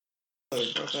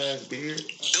Rough ass beard. Do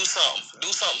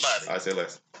something about it. I say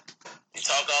less. You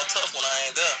talk all tough when I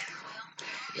ain't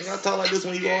there. Nigga, I talk like this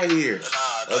when you are here.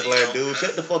 Nah, Ugly ass dude.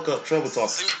 Shut the fuck up. Trouble talking.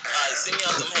 See me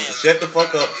out them hands. Shut the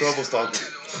fuck up. Trouble talking.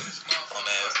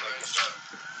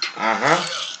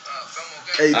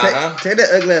 Hey, take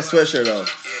that ugly ass sweatshirt off.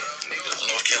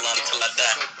 North Carolina till I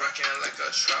die.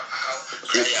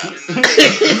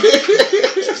 You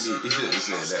should have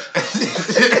said that.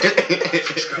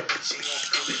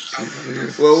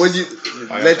 Well, would you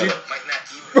let you?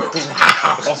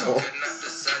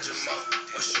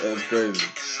 That's crazy.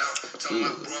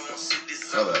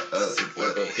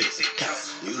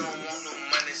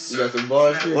 You got some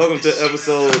bars here? Welcome to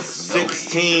episode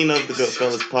 16 of the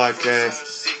Goodfellas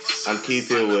podcast. I'm Keith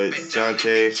here with John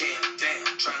K.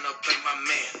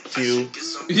 Q.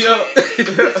 Yo.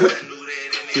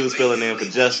 Q was filling in for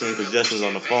Justin because Justin's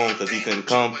on the phone because he couldn't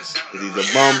come because he's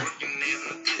a bum.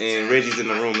 And Reggie's in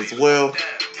the room as well.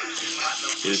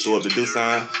 He just threw up the do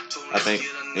sign, I think,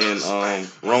 and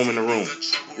Rome in the room.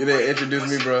 You didn't introduce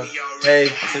me, bro. Hey. I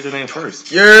said your name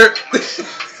first. You're. I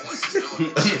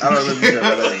don't remember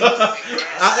that name.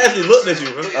 I actually looked at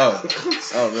you, bro. Oh. I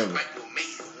don't remember.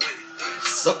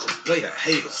 Sucker, player,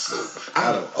 hater.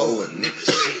 I don't owe a nigga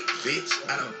shit, bitch.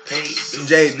 I don't pay.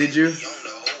 Jay, did you?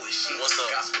 What's up?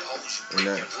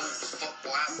 No.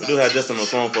 We do have Justin on the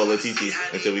phone for a little TT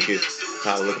until we get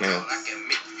tired of looking at him.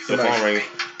 The phone ringing.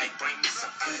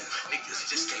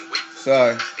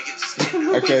 Sorry.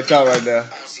 I can't talk right now. Hey,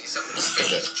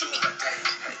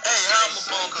 how I'm a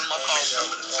phone because my car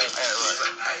won't add right.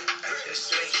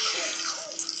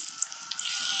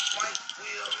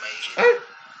 Hey.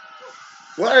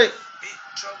 What?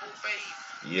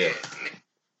 Yeah.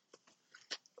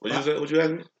 What you say? What you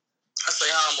asking me? I say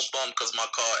how I'm a bum because my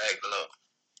car acting up.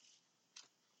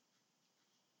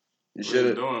 You What should is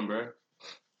have. doing, bro?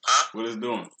 Huh? What is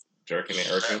doing? Jerking and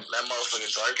That irking motherfucker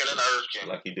jerking and irking.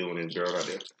 like he do when his girl out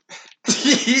there.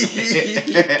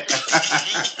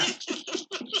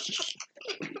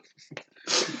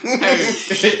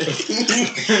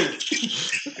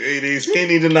 Hey, these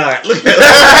skinny tonight. Look at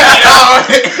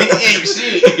Ain't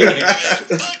shit.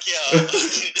 Fuck y'all.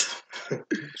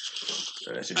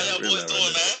 How y'all boys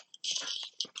doing, man?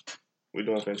 We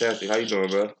doing fantastic. How you doing,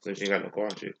 bro? Since you ain't got no car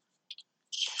and shit.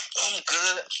 I'm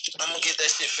good. I'm gonna get that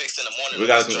shit fixed in the morning.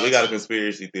 We got a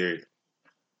conspiracy theory.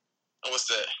 What's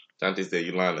that? Shanti said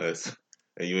you lying to us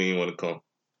and you ain't want to come.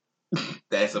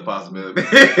 That's a possibility. No,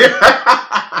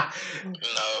 that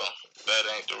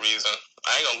ain't the reason.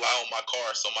 I ain't gonna lie on my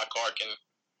car so my car can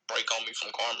break on me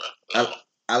from karma. No.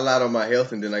 I lied on my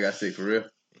health and then I got sick for real.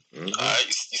 Mm-hmm. You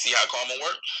see how karma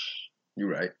work? You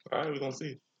right. All right, we're going to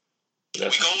see. We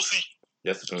gonna see.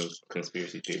 That's the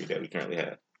conspiracy theory that we currently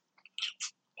have.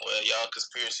 Well, y'all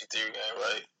conspiracy theory ain't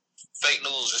right. Fake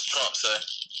news is Trump, say.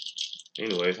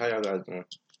 Anyways, how y'all guys doing?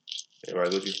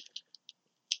 Everybody with you?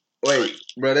 Wait,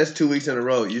 bro, that's 2 weeks in a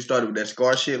row. You started with that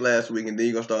scar shit last week and then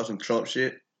you gonna start some Trump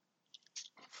shit?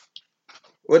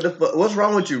 What the fuck? What's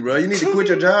wrong with you, bro? You need to quit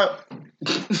your job?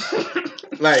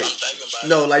 Like, I'm thinking about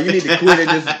no, it. like you need to quit and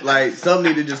just, like,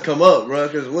 something need to just come up, bro,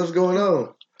 because what's going on?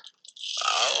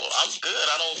 I'm good.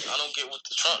 I don't get what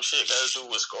the Trump shit got to do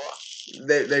with Scar.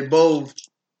 They both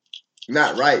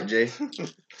not right, Jay.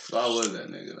 Why was that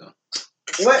nigga though?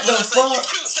 What the fuck?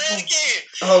 Say it again.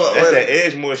 Hold on, That's wait.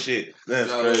 that Edgemore shit. That's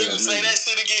Scar crazy. was that Say that nigga.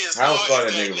 shit again. How Scar Scar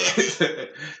is that nigga, bro?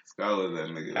 Scar was that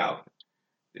nigga. How?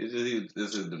 It's just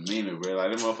this is demeanor, bro.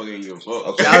 Like that motherfucker ain't give a fuck.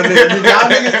 Okay.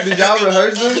 Did y'all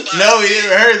rehearse this? No, he didn't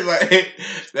rehearse. Like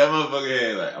that motherfucker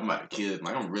had like I'm about to kill him.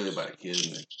 Like I'm really about to kill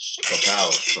him. For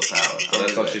power. For power. So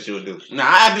that's some shit you would do. Nah,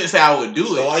 I didn't say I would do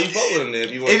it. So why you fuck with him then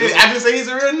if you want to do I it? just say he's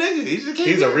a real nigga.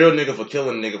 He's a real nigga for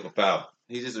killing a nigga for power.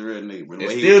 He's just a real nigga, bro. And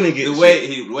still didn't get the shit. way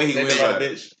he Same went thing about about a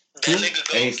it. bitch. That nigga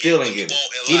go And he still get ain't what get it.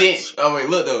 want in He life. didn't. Oh wait,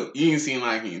 look though. You ain't seen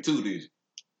Lion King 2, did you?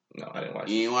 No, I didn't watch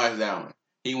it. You ain't watched that one.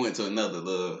 He went to another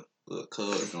little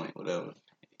club joint, whatever.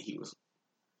 He was.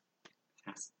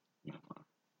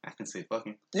 I can say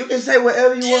fucking. You can say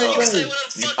whatever you Yeah, you want can to say say.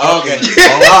 whatever the fuck. Oh, okay. Fucking-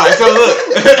 Alright, so look.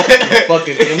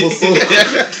 Fucking imbecile.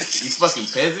 You fucking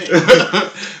peasant.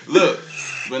 Look.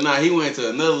 But nah, he went to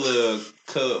another little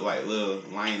club, like little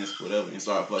lioness, whatever, and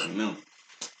started fucking them.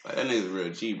 Like that nigga's a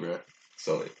real G, bro.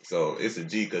 So it's a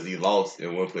G because he lost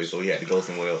in one place, so he had to go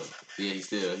somewhere else. Yeah, he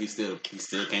still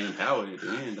came in power at the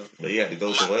end though. But he had to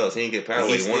go somewhere else. He didn't get power.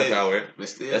 He He wanted still- power. But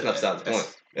still, That's not beside the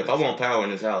point. If I want power in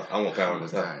this house, I want power in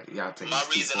this house. Alright, y'all take My this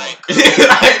too reason far. ain't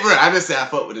Like, bro, I just said I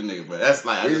fuck with the nigga, bro. That's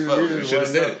like I just fuck with You him. should have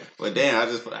said it. But damn, I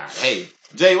just hey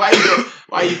Jay, why you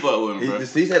fuck with him, bro? He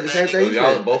said the same thing.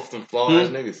 Y'all are both some flawed ass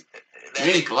niggas. that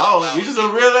You ain't nigga flawed. You just a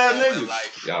real ass nigga.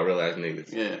 Like, Y'all real ass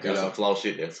niggas. Yeah. Got some flaw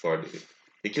shit that Scar did.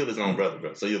 He killed his own brother,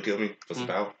 bro. So you'll kill me for some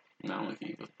power? No, I'm gonna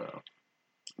keep it, bro.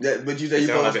 Yeah, but you say It you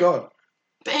sound fuck like Scar.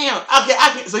 Damn. Okay,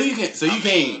 I can. So you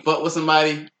can't fuck with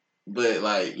somebody, but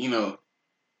like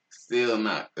still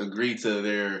not agree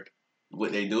to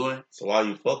what they doing. So why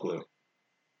you fuck with him?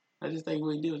 I just think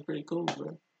what he did was pretty cool,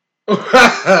 bro.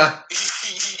 I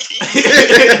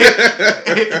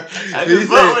just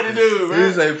fuck with the dude, bro.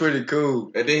 He say pretty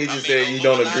cool. And then he just said you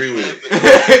don't agree with it.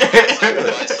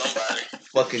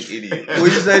 Fucking idiot.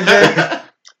 What you say, Jay?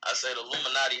 I said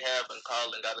Illuminati have and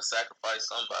Colin got to sacrifice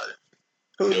somebody.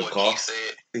 Who? Your car? He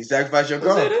said. He sacrificed your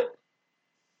car. He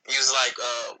was like,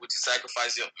 would you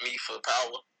sacrifice me for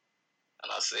power?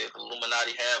 And I said,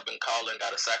 Illuminati have and Colin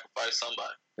got to sacrifice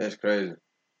somebody. That's crazy.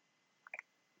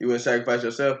 You wouldn't sacrifice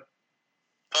yourself?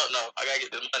 Oh, no. I got to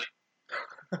get this money.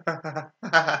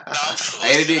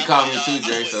 Hey, they did call me too,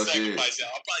 Jay, so shit. I'll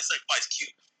probably sacrifice Q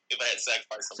if I had to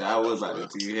sacrifice So somebody. I was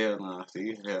about to see hell no.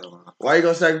 Why you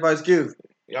gonna sacrifice Q?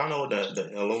 Y'all know what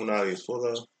the Illuminati is full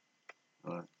of?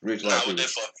 Rich Nah, white what people. they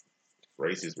fuck?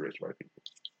 Racist rich white people.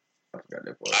 I forgot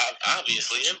that part.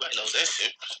 Obviously, everybody knows that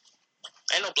shit.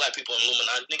 Ain't no black people in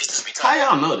Illuminati. Niggas just be How talking.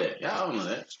 y'all know that? Y'all don't know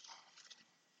that.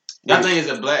 Y'all think it's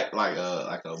a black, like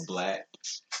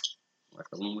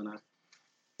Illuminati?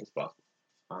 It's possible.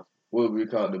 What would we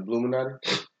call it? The Blauminati?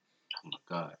 Oh my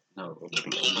god, no. The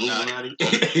Blauminati.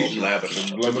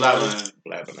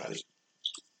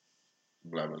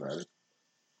 Blauminati.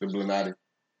 The Blauminati.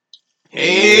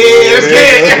 Hey, let's get it.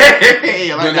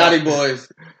 Hey, I like Blauminati that. boys.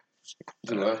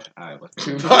 Alright,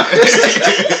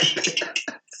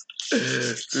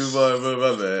 Two boys, bro,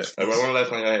 my bad. Hey, bro, when the last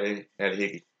time y'all had a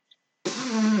hickey?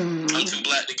 I'm too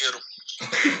black to get them.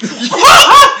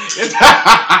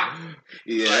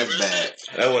 Yeah, that's bad.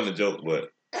 That wasn't a joke, but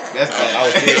That's bad.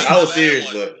 I was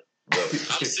serious, but I'm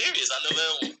serious. I never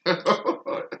had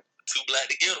one. Too black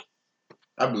to get them.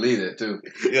 I believe that too.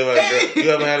 you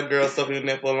ever had a girl suck your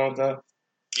neck for a long time?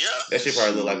 Yeah. That shit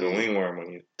probably look like a wingworm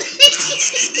on you.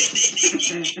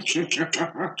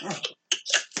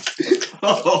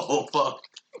 Oh fuck.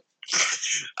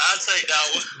 I'll take that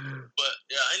one. But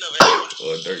yeah, I ain't never had one.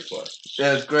 Or a dirt spot.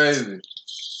 That's crazy.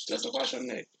 Just to wash your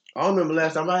neck. I don't remember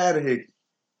last time I had a hickey.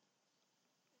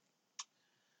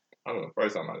 I don't know the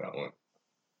first time I got one.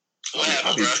 What happened,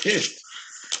 I'd be bro? pissed.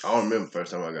 I don't remember the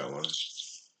first time I got one.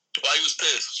 Why you was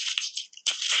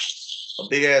pissed? A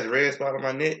big ass red spot on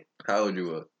my neck. How old you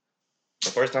was?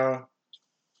 The first time?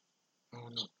 I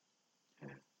don't know.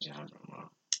 Yeah, I don't know.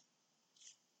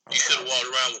 You should have walked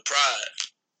around with pride.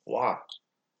 Why?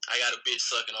 I got a bitch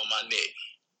sucking on my neck.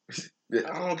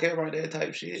 I don't care about that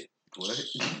type shit. What?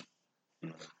 I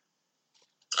mean,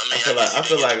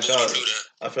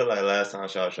 I feel like last time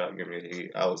Shaw tried to give me a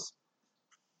hit, I was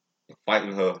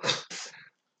fighting her. What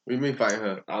do you mean fighting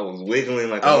her? I was wiggling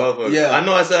like a Oh, motherfucker. yeah. I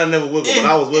know I said I never wiggled, but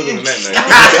I was wiggling that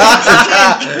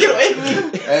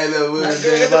night. Hey, look, we're Like,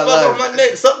 get the fuck on my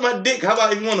neck, suck my dick. How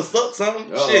about if you want to suck something?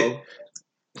 Shit.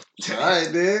 All right,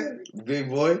 then, big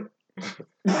boy.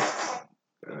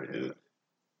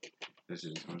 This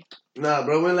is fun. Nah,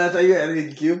 bro. When last time you had a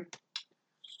hickey, Q?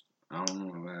 I don't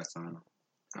know last time.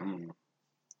 I don't know.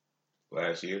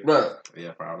 Last year? Bro.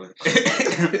 Yeah, probably.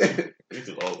 You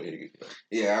too old for hickey.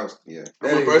 Yeah, I was. Yeah.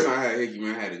 That's the first time I had hickey,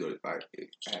 man. I had to go to I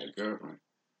had a girlfriend.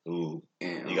 Ooh.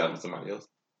 And You got it with somebody else?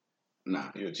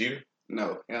 Nah. You a cheater?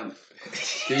 No. Hell no.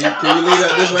 Can you leave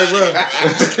that this way, bro?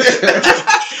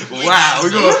 Wow, we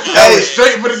going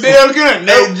straight for the damn gun.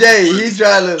 Hey Jay, he's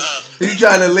trying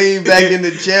to lean back in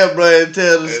the chair, bro, and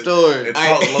tell the story. And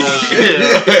talk low and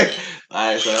shit.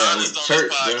 Alright, so I went to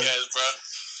church, bro.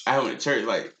 I went to church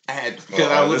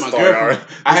because I was with my girlfriend.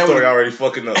 This story already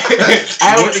fucking up.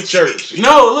 I went to church.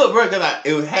 No, look, bro, because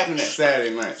it was happening that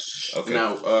Saturday night. Okay.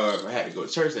 Now I had to go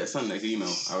to church that Sunday.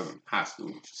 Cause, I was in high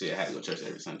school, so I had to go to church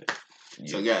every Sunday. Yeah.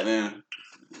 So goddamn,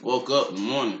 woke up in the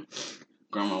morning.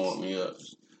 Grandma woke me up.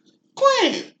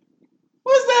 Quinn,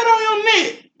 what's that on your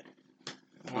neck?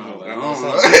 I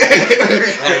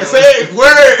said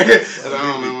word. I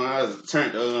don't know. I was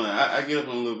turned over. I get up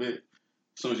in a little bit. As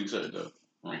soon as you shut the door,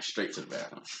 ran straight to the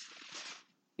bathroom.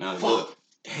 Now look,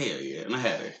 hell yeah, and I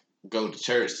had to go to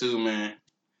church too, man.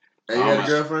 Hey, you had a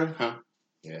girlfriend? Huh?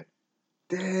 Yeah.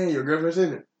 Dang, your girlfriend's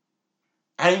in it.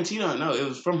 I didn't cheat on her. No, it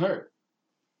was from her.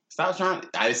 Stop trying.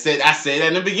 I said that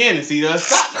in the beginning. See,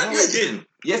 stop. I didn't.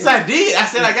 Yes, I did. I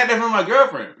said I got that from my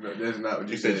girlfriend. No, that's not what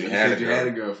you said. You had a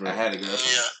girlfriend. I had a girlfriend.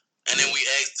 Yeah. And then we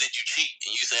asked, did you cheat?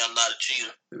 And you say, I'm not a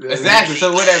cheater. Exactly.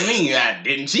 So what that mean? I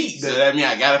didn't cheat. So that mean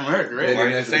I got it from her, correct? They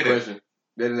didn't answer the question.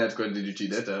 They didn't ask the question, did you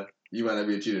cheat that time? You might not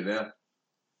be a cheater now.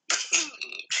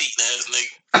 Cheating ass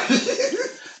nigga.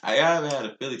 I ever had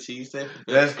a Philly cheesesteak.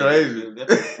 That's crazy.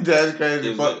 That's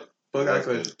crazy. Fuck that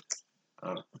question.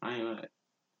 I ain't like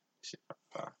shit.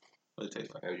 What it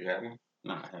taste like? Have you had one?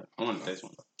 Nah, I haven't. I want to taste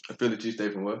one. A Philly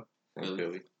cheesesteak from what?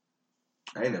 Philly.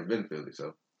 I ain't never been to Philly,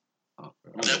 so. Oh,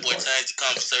 That boy changed the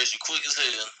conversation quick as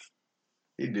hell.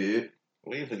 He did.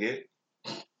 We didn't forget.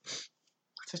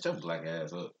 Shut your black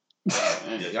ass up.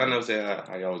 Yeah, y'all never said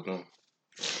how y'all was doing.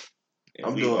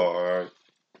 And we doing. are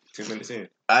 10 minutes in.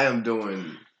 I am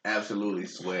doing absolutely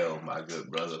swell, my good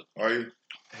brother. Are you?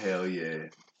 Hell yeah.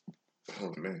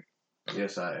 Oh, man.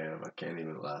 Yes, I am. I can't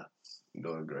even lie. I'm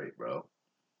doing great, bro.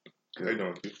 How you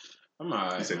doing, kid? I'm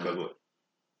alright. You said cuz what?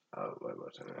 What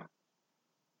about that?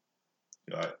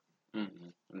 You alright? Mm-hmm.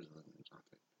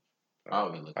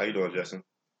 How you doing, Justin?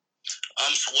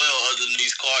 I'm swell other than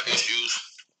these car issues.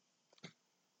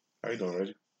 How you doing,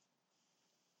 Reggie?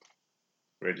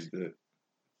 Reggie's good.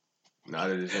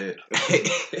 Nodded his head.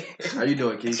 How you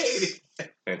doing, Keith?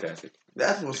 Fantastic.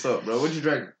 That's what's up, bro. What you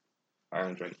drinking? I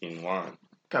am drinking wine.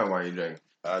 What kind of wine you drinking?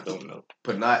 I don't know.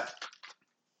 Panat.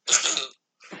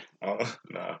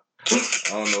 Nah. I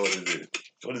don't know what it is.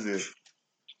 What is this?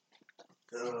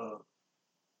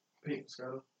 Pink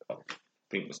Moscato. Oh,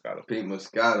 Pink Moscato. Pink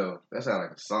Moscato. That sounds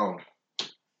like a song.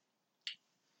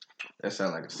 That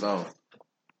sounds like a song.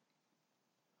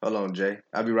 Hold on, Jay.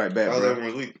 I'll be right back, How's bro.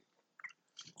 everyone's week?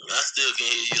 I still can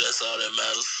hear you. That's all that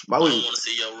matters. My I don't week- want to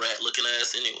see your rat looking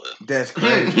ass anyway. That's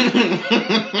crazy.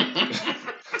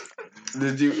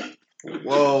 Did you?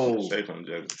 Whoa. Straight from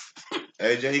Jay.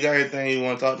 Hey, Jay, you got anything you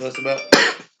want to talk to us about?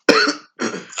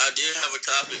 I did have a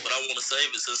topic, but I want to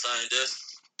save it since I ain't there.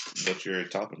 But you're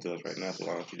talking to us right now, so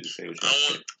why don't you just say what you I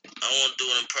want to say? want to do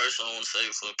it in person. I want to save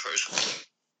it for a person.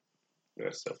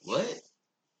 That's up. What?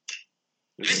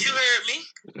 Bitch, you heard me.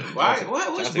 Why?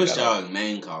 What's Johnson with got y'all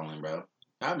name calling, bro?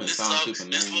 I've been calling people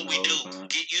names. This is what we the do. whole time.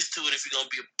 Get used to it if you're going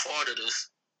to be a part of this.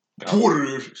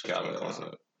 Calvin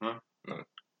Coulson. Huh? No.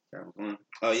 Calvin.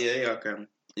 Oh yeah, Calvin.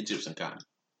 Egyptian cotton.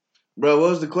 Bro, what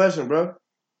was the question, bro?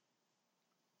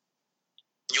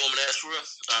 You want me to ask for real?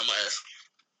 I'm going to ask.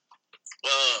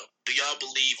 Do y'all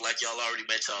believe like y'all already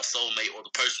met y'all soulmate or the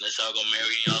person that y'all gonna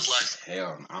marry in y'all's life?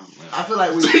 Hell, I feel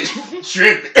like we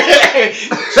tripping.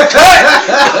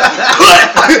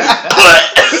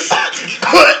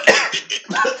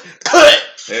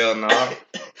 Hell no. Nah.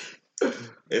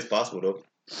 It's possible though.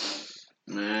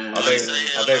 Man, I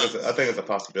think it's a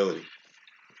possibility.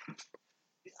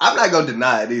 I'm not gonna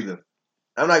deny it either.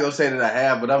 I'm not gonna say that I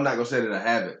have, but I'm not gonna say that I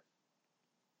haven't.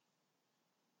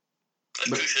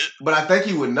 But I think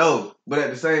you would know. But at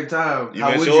the same time,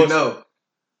 how would you know?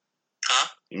 Huh?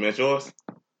 You met yours?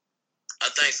 I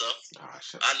think so. Oh,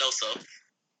 I know so.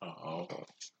 Uh-oh.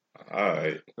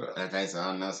 Alright. I think so.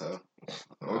 I know so.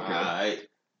 Okay. Alright.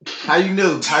 How you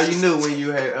knew? How you knew when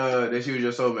you had that she was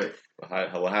your soulmate?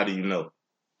 How do you know?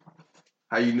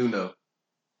 How you knew no?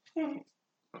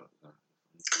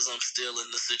 Because I'm still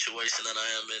in the situation that I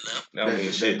am in now. That don't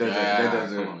mean shit. That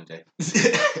doesn't. Come on, Jay.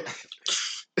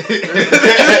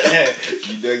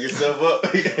 You dug yourself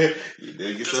up. You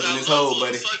dug yourself in this hole, buddy.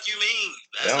 What the fuck you mean?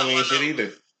 That don't mean shit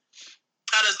either.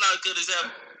 How that's not good as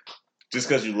ever? Just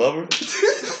because you love her?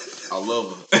 I love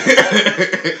her.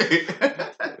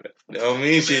 That don't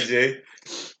mean shit, Jay.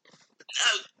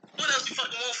 What else you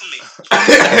fucking want from me? I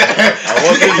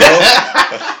want you to know.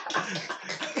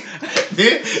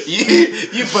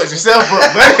 You put yourself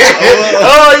up, buddy.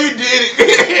 Oh, you did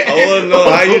it. I want to know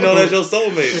how you know that's your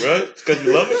soulmate, bro. It's because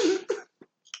you love her?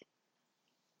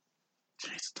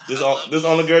 This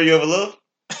only girl you ever loved?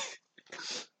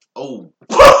 Oh.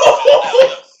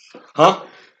 Huh?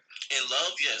 In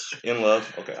love, yes. In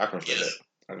love? Okay, I can feel Yes.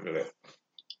 that. I can feel that.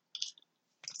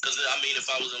 Because, I mean, if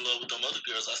I was in love with them other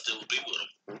girls, I still would be with them.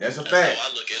 That's a That's fact. how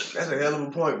I look at it. That's a hell of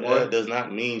a point, boy. That does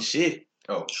not mean shit.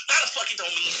 Oh. How the fuck it don't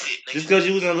mean shit, nigga? Just because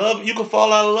you was in love, you can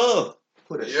fall out of love.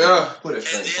 Put it And then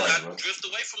I drift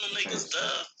away from them niggas,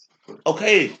 duh.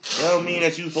 Okay, that don't mean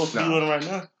that you supposed to be with them right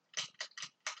now.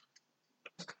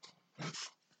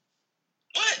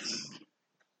 What?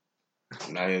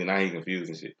 Now he confused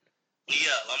and shit.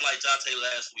 Yeah, I'm like Jonte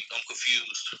last week. I'm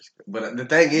confused. But the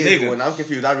thing is, when I'm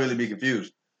confused, I really be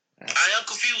confused. I am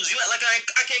confused. You act like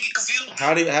I can't get confused.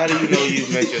 How do you know you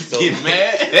met your soulmate? Get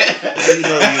mad? How do you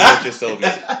know you met your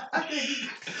soulmate?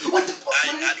 What the fuck?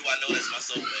 How do I know that's my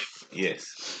soulmate? Yes.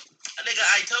 Nigga,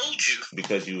 I told you.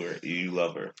 Because you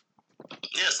love her.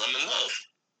 Yes, I'm in love.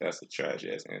 That's a trash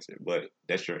ass answer, but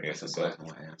that's your answer. So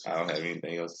I don't have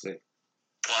anything else to say.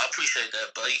 Well, I appreciate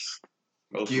that, buddy.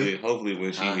 Hopefully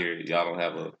when she here, y'all don't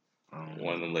have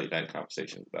one of them late night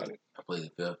conversations about it. I plead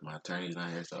the fifth. My attorney's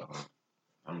not here, so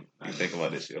You think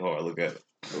about this shit hard. Look at it.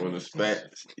 When the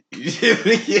spats. Damn,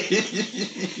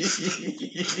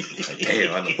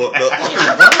 I done fucked up.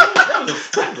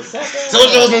 So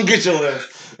you was gonna get your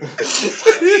ass. Man,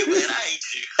 I hate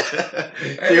you.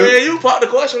 Hey, man, you pop the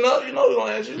question up. You know we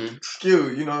gonna ask you. Q,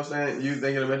 you know what I'm saying? You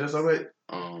thinking about this already?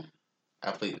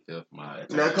 I plead the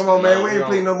fifth. Now, come on, man. We ain't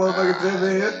pleading no motherfucking fifth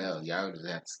in here. Hell, y'all just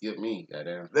have to skip me.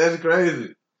 Goddamn. That's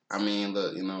crazy. I mean,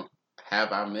 look,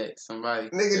 have I met somebody?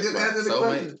 Nigga, just answer the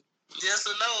question. Yes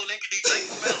or no, nigga? Do you think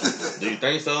about? Do you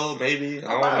think so? Maybe. I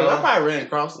don't I know. probably ran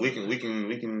across it. We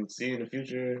can see in the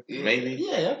future. Yeah, Maybe.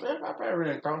 Yeah, I probably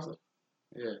ran across it.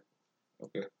 Yeah.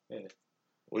 Okay. Yeah.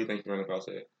 What do you think you ran across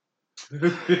it?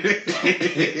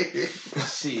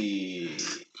 Shit.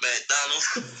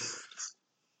 McDonald's.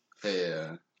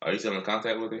 Yeah. Are you still in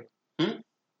contact with her?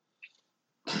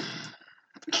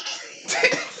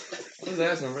 What's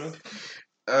asking, bro?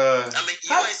 I mean,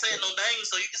 you ain't saying no names,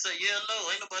 so you can say yeah or no.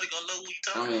 Ain't nobody gonna know who you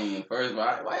talking about. I mean, first of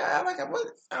all, why I like a what?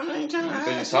 I mean, trying to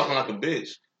Because you're talking like a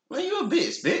bitch. Man, you a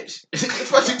bitch.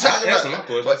 What you talking Answer about?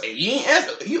 my question. You ain't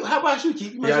answer. How about you,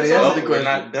 Keith? Yeah, the answer the We're question.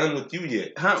 not done with you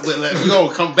yet. Well, you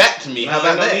gonna come back to me? How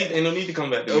about that? Ain't no need to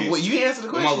come back to me. Well, you answer the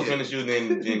We question. might as well finish you,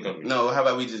 then come to me. No, how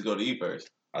about we just go to you first?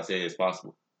 I said it's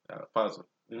possible. Possible.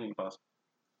 It ain't possible.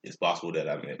 It's possible that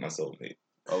I met my soulmate.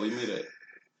 Oh, we knew that.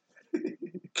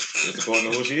 It's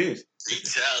according to who she is. You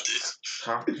childish.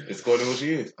 Huh? It's according to who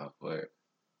she is. Oh, word.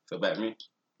 So back me?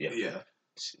 Yeah.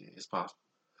 Shit, it's possible.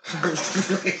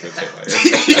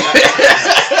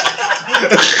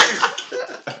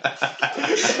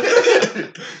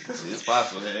 It's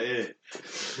possible. Yeah.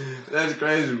 That's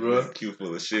crazy, bro. Q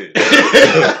full of shit.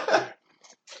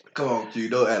 Come on, Q.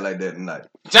 Don't act like that tonight.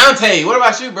 Jonte, what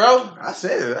about you, bro? I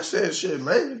said shit,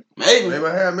 maybe. Maybe. Maybe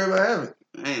I have, maybe I haven't.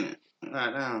 Ain't it?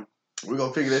 Not down. We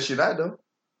gonna figure that shit out, though.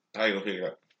 How you gonna figure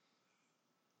it out?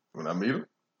 When I meet her?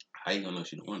 How you gonna know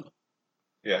she the one, though?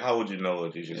 Yeah, how would you know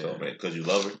if she's your soulmate? Because you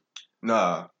love her?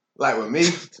 Nah. Like with me?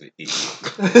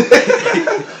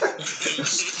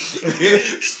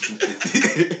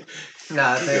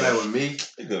 Nah, I think like with me.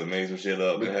 You could have made some shit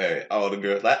up and had all the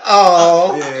girls like,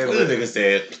 oh, Yeah, this nigga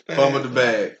said, fumble the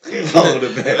bag. fumble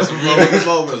the bag. That's a moment,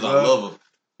 Because I bro. love her.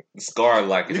 Scar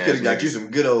like You could have got you some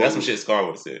good old. That's some shit Scar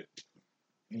would have said.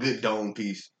 Good dome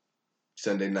piece.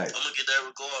 Sunday night. I'm gonna get that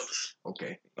regardless.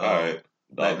 Okay. Alright.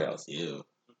 Doghouse. Ew.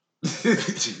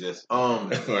 Jesus.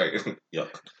 Like, yuck.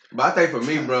 But I think for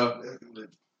me, bro,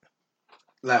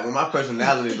 like with my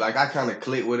personality, like I kind of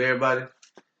click with everybody,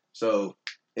 so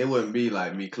it wouldn't be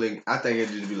like me clicking. I think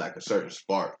it'd just be like a certain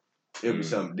spark. It'd be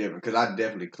something different because I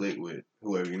definitely click with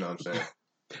whoever. You know what I'm saying?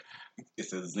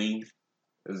 It's a zing.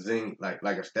 A zing, like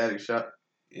a static shot.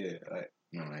 Yeah. Like,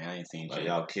 no, man, I ain't seen Like shit.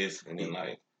 y'all kiss and then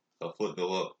like her foot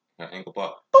go up, her ankle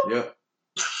pop. Yep.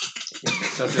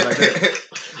 Something like that.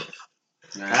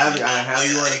 However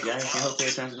you want to. Y'all ain't seen Hotel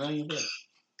Transylvania, bro?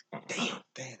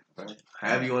 Damn, bro.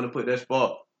 However you want to put that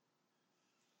spark.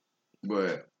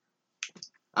 But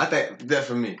I think that's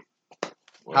for me.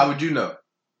 Well, How would you know?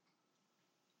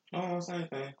 Oh, same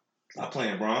thing. I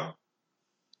playing Braun.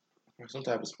 Some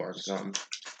type of spark or something.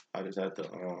 I just had to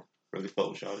really fuck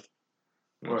with y'all.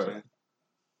 You know what I'm saying?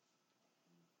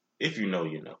 If you know,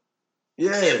 you know.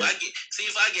 Yeah. If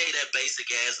I gave that basic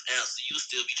ass answer, you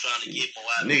still be trying to get more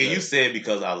out of me. Nigga, you said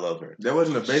because I love her. That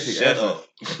wasn't a basic Shut answer. up.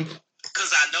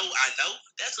 Because I know.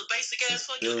 That's a basic ass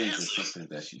fucking Feelings is answer. something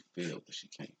that she feel, but she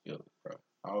can't feel it, bro.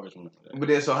 I always remember that. But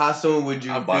then, so how soon would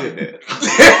you I feel bought that.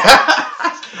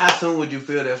 How soon would you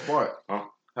feel that spark? Huh?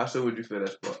 How soon would you feel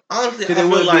that spark? Honestly, I 'Cause it feel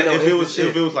wouldn't like be no if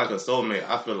instant it was like a soulmate,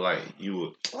 I feel like you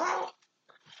would.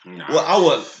 Nah. Well, I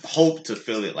would hope to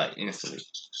feel it like instantly.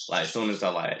 Like as soon as I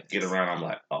like get around, I'm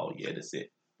like, oh yeah, that's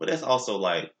it. But that's also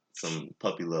like some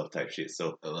puppy love type shit.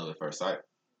 So I love at first sight.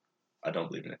 I don't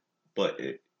believe in it. But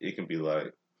it can be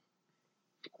like,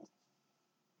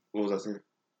 what was I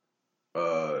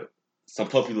saying? Some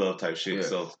puppy love type shit. Yeah.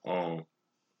 So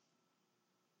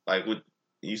like with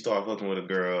you start fucking with a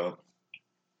girl,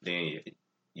 then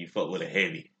you fuck with a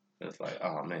heavy. It's like,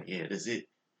 oh man, yeah, that's it.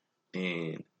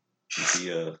 Then you see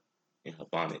her in her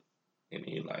bonnet, and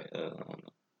then you're like,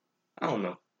 I don't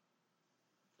know.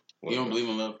 You don't believe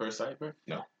in love at first sight, bro?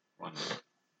 No. Why not?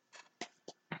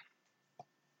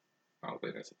 I don't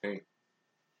think that's a thing.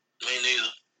 Me neither.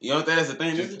 You don't think that's a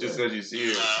thing? Just because you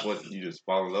see her, what you just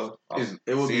fall in love?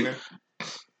 It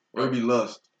would be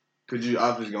lust. Cause you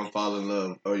obviously gonna fall in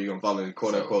love, or you're gonna fall in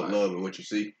quote unquote love with what you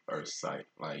see. First sight,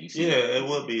 like you see. Yeah, it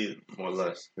would be more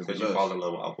lust because you fall in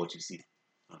love off what you see.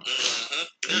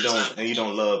 Mm-hmm. And you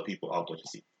don't love people off what you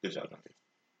see. Good job, Dante.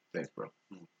 Thanks, bro.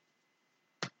 All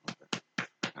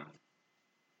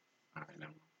right, now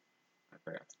I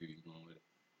forgot to do you going with it.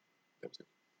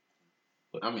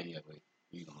 I mean, yeah, but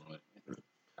you gonna win.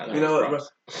 You know what, bro?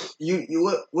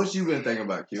 What you been thinking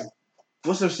about, Q?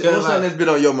 What's something that's been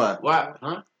on your mind? What?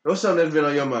 Huh? What's something that's been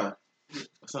on your mind?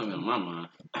 What's something on my mind?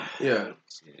 Yeah.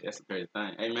 Shit, that's a crazy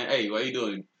thing. Hey, man, hey, why you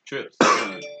doing trips?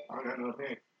 I don't got no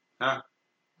pen. Huh?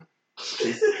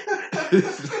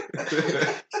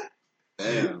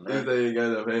 Damn, You man. say you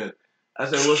got enough hands. I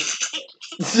said, what's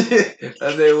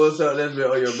something that's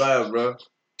been on your mind, bro?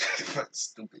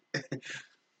 Stupid.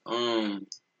 Something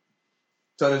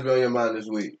that's been on your mind this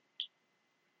week.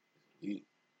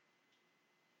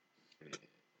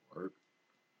 Work.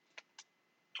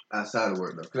 Outside of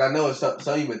work, though. Because I know it's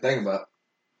something you've been thinking about.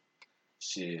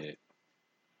 Shit.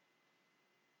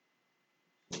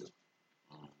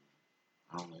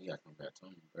 I don't know. You gotta come back to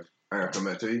me, bro. I gotta come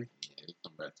back to you? Yeah, you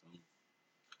come back to me.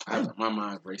 My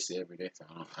mind races every day, so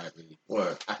I really.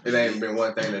 What? It ain't been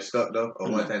one thing that stuck, though? Or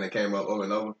one thing that came up over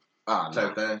and over?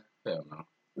 Type thing? Hell no.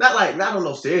 Not on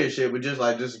no serious shit, but just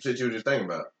some shit you were just thinking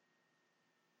about.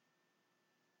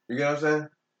 You get what I'm saying?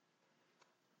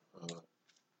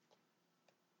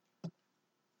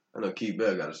 I know Keith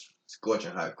Bell got a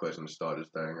scorching hot question to start this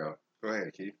thing off. Go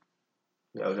ahead, Keith.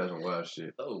 Yeah, I was having some wild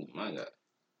shit. Oh, my God.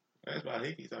 That's about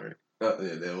Hickey's already. Oh,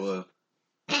 yeah, that was.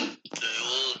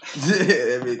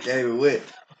 That bitch came wet.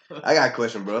 I got a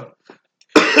question, bro.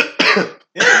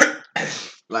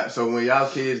 Like, so when y'all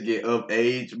kids get of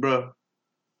age, bro,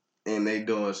 and they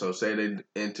doing, so say they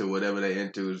into whatever they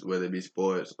into, whether it be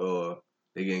sports or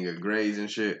they getting good grades and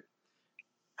shit,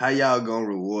 how y'all gonna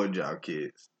reward y'all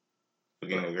kids? For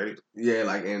getting a grade? Yeah,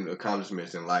 like in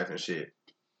accomplishments in life and shit.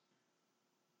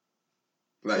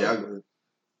 Like y'all.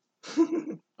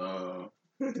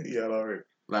 Yeah, already.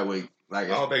 I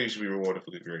don't think you should be rewarded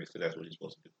for good grades because that's what you're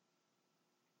supposed to do.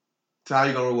 So how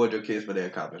you gonna reward your kids for their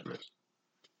accomplishments?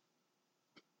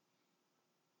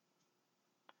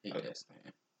 Yes,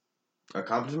 man.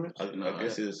 Accomplishments? I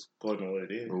guess it's according to what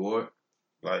it is. Reward?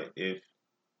 Like if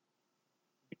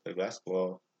you play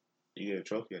basketball, you get a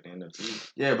trophy at the end of the season.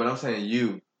 Yeah, but I'm saying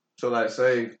you. So like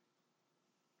say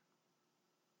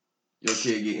your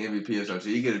kid get MVP or something. So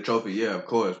you get a trophy, yeah, of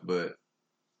course, but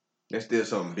that's still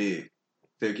something big.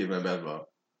 Still keep playing basketball.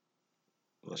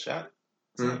 A shot?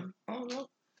 I don't know.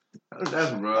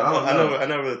 That's bro. I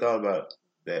never really thought about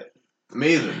that.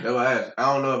 Me either. That's what I asked.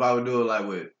 I don't know if I would do it like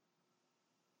with.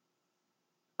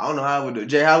 I don't know how I would do it.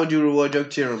 Jay, how would you reward your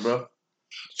children, bro?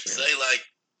 Say like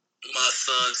my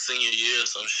son's senior year or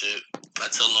some shit. I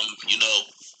tell him,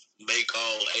 make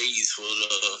all A's for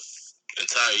the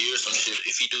entire year or some shit.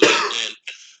 If he do that, then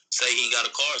say he ain't got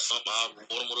a car or something, I'll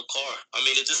reward him with a car. I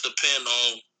mean, it just depends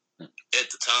on at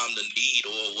the time the need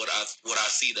or what I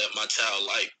see that my child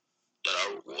like that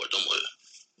I reward them with.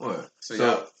 What? So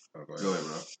y'all, go ahead,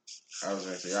 bro. I was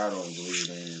gonna say y'all don't believe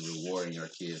in rewarding your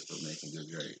kids for making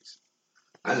good grades.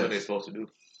 That's what they're supposed to do.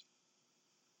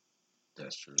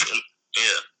 That's true.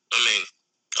 Yeah, I mean,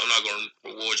 I'm not gonna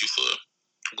reward you for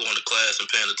going to class and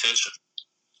paying attention.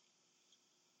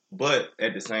 But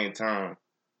at the same time,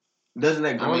 doesn't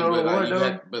that go on reward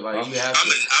though? But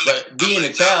being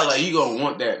a child, like you gonna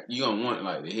want that. You gonna want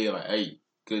like to hear like, "Hey,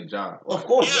 good job." Well, of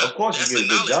course, yeah, you get a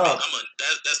good job.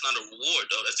 That's not a reward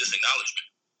though. That's just acknowledgement.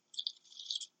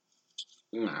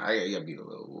 Nah, I gotta be a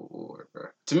little reward, bro.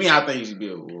 To me, I think you should be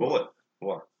a reward.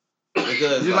 What?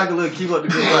 Because you like a little keep up the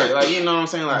good work, like you know what I'm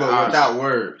saying, like but without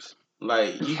words.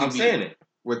 Like you can saying it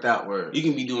without words. You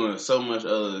can be doing so much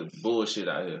other bullshit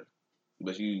out here,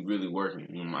 but you really working.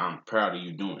 I'm proud of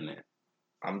you doing that.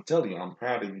 I'm telling you, I'm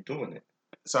proud of you doing it.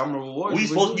 So I'm gonna reward you.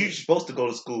 You're supposed to go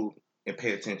to school and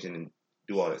pay attention and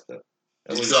do all that stuff.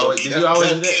 Did you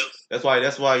always do that?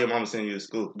 That's why your mama sent you to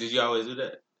school. Did you always do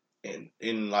that?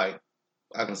 In like,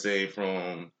 I can say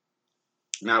from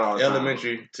not all the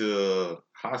elementary time. to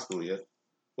high school, yeah.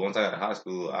 But once I got to high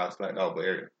school, I slacked off. But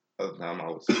every other time I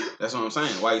was. That's what I'm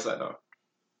saying. Why you slacked off?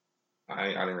 I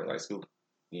didn't really like school.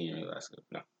 You didn't really like school?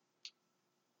 No.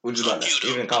 What'd you like that?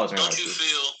 Even in college, don't you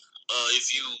feel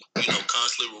if you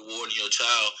constantly rewarding your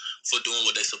child for doing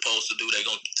what they're supposed to do, they're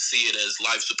gonna see it as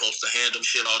life's supposed to hand them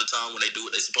shit all the time when they do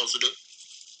what they're supposed to do?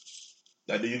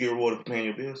 Like, do you get rewarded for paying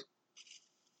your bills?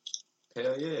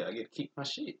 Hell yeah, I get to keep my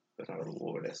shit. That's not a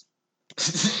reward. That's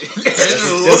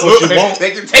that's what you want.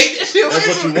 They can take that shit. That's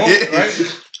what you want, right?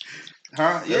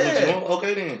 Huh? Yeah. That's what you want?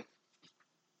 Okay then.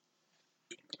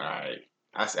 All right.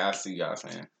 I see y'all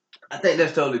saying. I think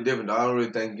that's totally different. Though. I don't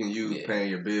really think you can use paying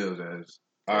your bills as.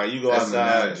 All right, you go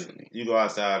outside. You go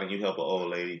outside and you help an old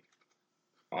lady.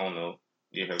 I don't know.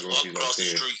 Get her groceries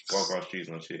upstairs. Walk across the streets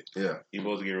and shit. Yeah. You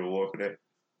supposed to get a reward for that?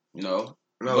 No.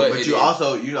 No, but you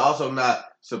also not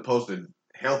supposed to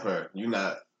help her. You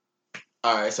not.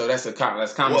 All right, so that's common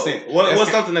sense.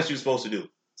 What's something that you're supposed to do?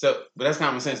 So, but that's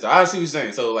common sense though. I see what you're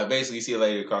saying. So, like, basically, you see a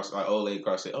lady across, like, old lady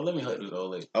across it. Oh, let me hug this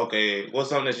old lady. Okay, what's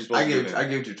something that you're supposed to do? I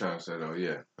get what you're trying to say though.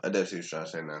 Yeah, I definitely see what you're trying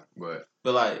to say now.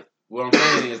 But like, what I'm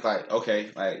saying is like, okay,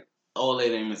 like, old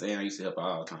lady named Miss Ann. I used to help her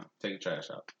all the time. Take the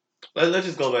trash out. Let's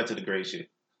just go back to the great shit.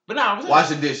 But no, I'm wash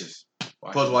the dishes.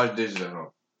 Supposed to wash the dishes at home.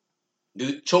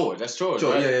 Do chores. That's chores.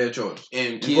 Right? Yeah, chores.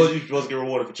 And you supposed to get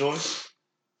rewarded for chores.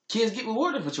 Kids get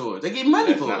rewarded for chores. They get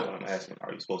money for it. That's not what I'm asking.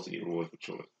 Are you supposed to get rewarded for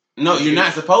chores? No, you're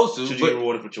not supposed to. Should you get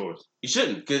rewarded for chores? You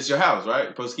shouldn't, because it's your house, right?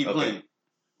 You're supposed to keep clean.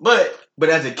 But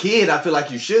as a kid, I feel like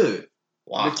you should.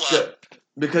 Why?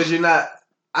 Because you're not.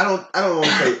 I don't want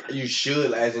to say you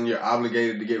should, as in you're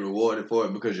obligated to get rewarded for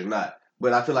it, because you're not.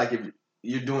 But I feel like if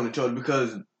you're doing the chores,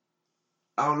 because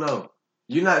I don't know,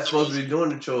 you're not supposed to be doing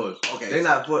the chores. Okay, they're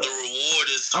not for. The reward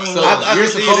is. I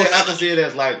can see it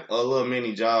as like a little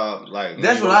mini job. Like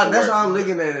that's how I'm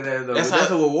looking at it as though. That's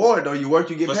a reward though. You work,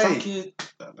 you get paid. Some kids,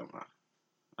 I'm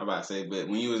about to say, but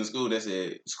when you was in school, they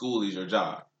said school is your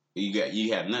job.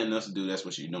 You have nothing else to do. That's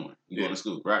what you're doing. You're going to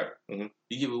school, right? Mm-hmm.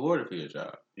 You get rewarded for your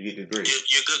job. You get good grades.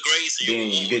 Your good grades. Then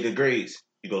you get good grades.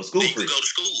 You go to school free. You go to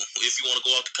school if you want to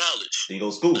go off to college. Then you go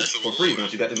to school for free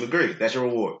once you got the good grades. That's your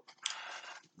reward.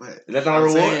 But that's not a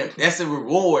reward. That's a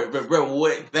reward, but bro,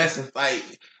 what? That's like.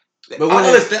 But I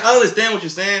understand what you're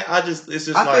saying. I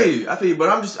feel you, but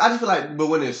I just feel like, but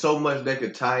when there's so much that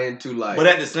could tie into like. But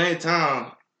at the same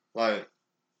time, like,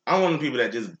 I'm one of the people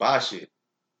that just buy shit.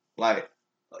 Like,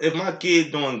 if my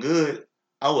kid's doing good,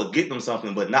 I would get them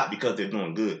something, but not because they're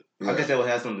doing good. Yeah. I guess that would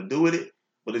have something to do with it,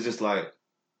 but it's just like,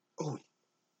 oh,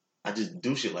 I just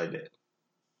do shit like that.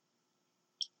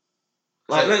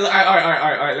 Like, all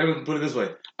right. Let me put it this way.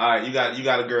 All right, you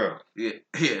got a girl.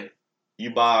 Yeah.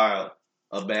 You buy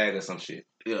a bag or some shit.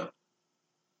 Yeah.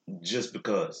 Just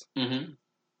because. Mm-hmm.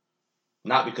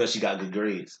 Not because she got good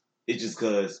grades. It's just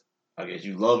because, I guess,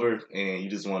 you love her and you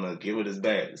just want to give her this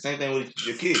bag. The same thing with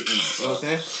your kid. You know what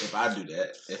I'm saying? If I do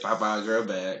that, if I buy a girl a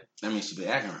bag, that means she be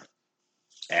acting right.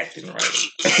 Acting right.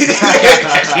 She be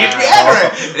acting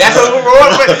right. That's a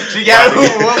reward, but she got a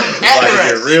reward. Acting right.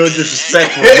 You're real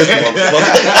disrespectful to this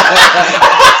motherfucker.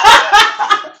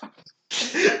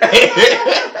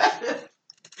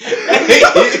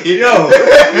 Yo,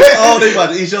 they about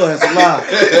to eat your ass alive.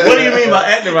 What do you mean by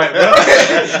acting right, bro? Oh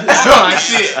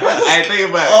shit! I ain't thinking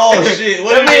about it. Oh shit!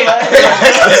 What do you mean by acting right?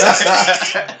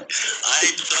 I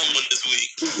ain't the dumb one this week.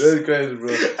 That's crazy, bro.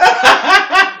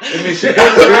 It means shit right.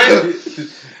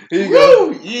 Here you go.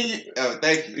 Oh,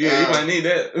 thank you. Yeah, you might need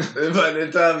that. It's about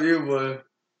that time for you, boy.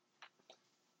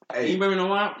 Hey, you bring me no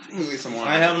wine? Get some wine.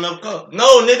 I ain't have enough cup.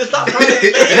 No, nigga, stop trying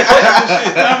to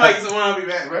I'm like, some wine. I'll be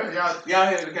back, bro. Y'all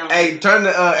head to the camera. Hey, turn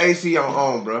the AC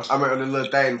on, bro. I remember the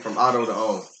little thing from auto to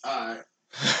on. Alright.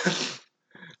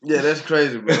 Yeah, that's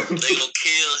crazy, bro. They gonna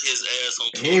kill his ass on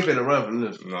Twitter. He ain't finna run from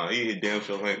this. Nah, he damn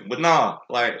sure ain't. But nah,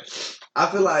 like,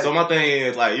 I feel like. So my thing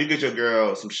is, like, you get your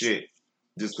girl some shit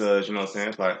just because, you know what I'm saying?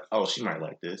 It's like, oh, she might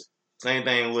like this. Same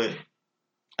thing with,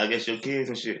 I guess, your kids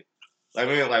and shit. Like,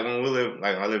 man, like when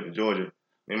I live in Georgia,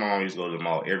 me and my mom used to go to the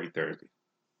mall every Thursday.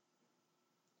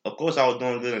 Of course, I was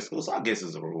doing good in school, so I guess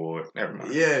it's a reward. Never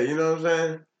mind. Yeah, you know what I'm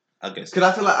saying? I guess. Cause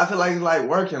I feel like it's like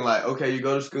working. Like, okay, you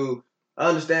go to school. I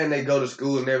understand they go to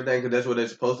school and everything because that's what they're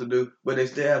supposed to do, but they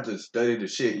still have to study the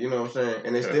shit. You know what I'm saying?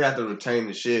 And they still have to retain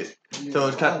the shit. Yeah, so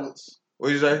it's kind of.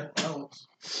 What you say?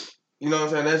 You know what I'm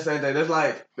saying? That's the same thing. That's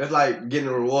like getting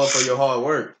a reward for your hard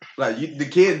work. Like the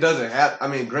kid doesn't have. I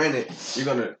mean, granted, you're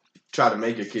gonna try to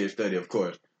make your kid study, of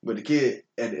course, but the kid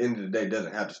at the end of the day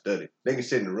doesn't have to study. They can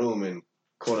sit in the room and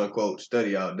quote unquote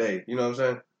study all day. You know what I'm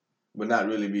saying? But not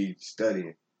really be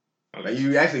studying. Like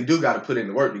you actually do got to put in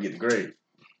the work to get the grade.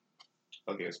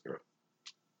 I guess, bro.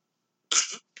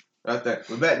 Right there.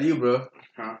 We're back to you, bro.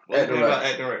 Huh? Acting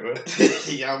right, bro.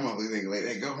 Y'all motherfuckers ain't let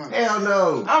that go, huh? Hell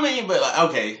no. I mean, but like,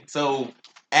 okay, so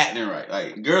acting right.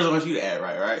 Like, girls want you to act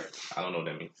right, right? I don't know what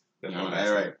that means. That's not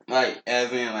right. Like,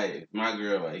 as in, like, my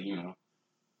girl, like, you know,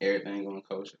 everything going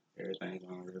kosher. Everything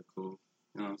going real cool.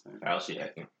 You know what I'm saying? How's she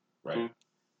acting? Right. Mm-hmm.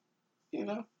 You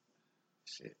know?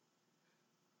 Shit.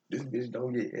 This bitch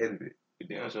don't get edited. You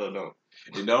damn sure don't.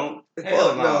 You don't?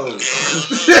 Hell no. Man,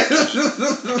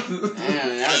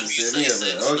 I just said me up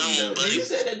there. You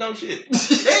said that dumb shit.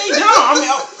 They ain't dumb. I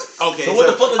mean, okay. So what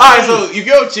the fuck is alright, so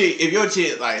if your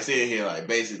chick, like, sitting here, like,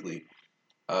 basically,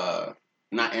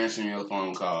 not answering your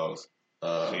phone calls, she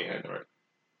ain't right.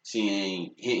 She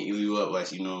ain't hitting you up like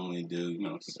she normally do, you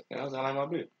know. That don't sound like my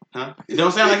bitch. Huh? It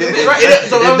don't sound like a bitch, right? It don't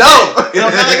sound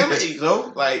like a bitch,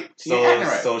 so, like, she ain't acting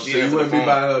right. So you wouldn't be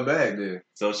buying her bag then.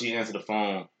 So she answered the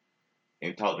phone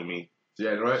and talked to me. She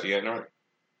acting right? She acting right?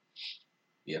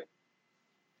 Yep.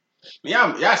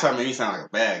 Y'all trying to make me sound like a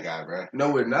bad guy, bro. No,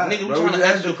 we're not. Nigga, we bro. trying We to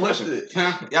just ask you a question.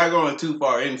 Y'all going too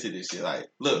far into this shit. Like,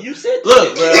 look, You said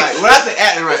look, bro. Like, when I say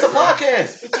acting right, it's a bro.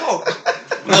 podcast. We talk.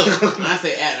 Look, when I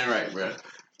say acting right, bro.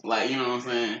 Like, you know what I'm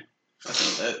saying?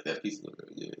 That piece look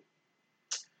really good.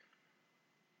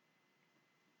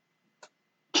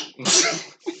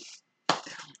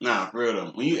 Nah, for real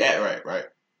though. When you act right, right?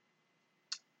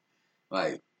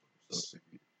 Like,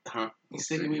 huh? You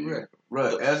sick of me, bro?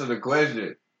 Bro, answer the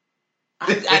question.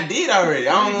 I did already.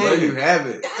 I don't know. No, you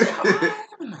haven't.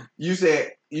 You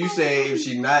said if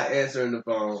she not answering the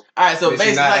phone, All right, so then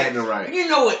basically, she not like, acting right. you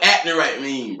know what acting right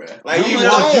mean, bro? Like, We you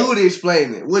want know, you to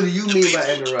explain it. What do you mean by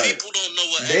acting right? People don't know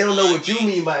what They don't know acting what you right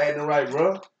mean by acting right,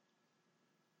 bro.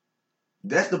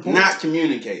 That's the point. not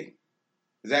communicating.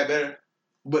 Is that better?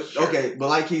 But okay, but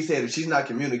like he said, if she's not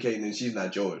communicating, then she's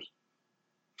not yours.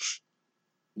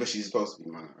 But she's supposed to be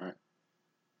mine, right?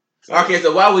 So, Okay,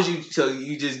 so why would you? So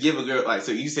you just give a girl like?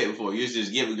 So you said before, you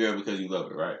just give a girl because you love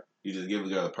her, right? You just give a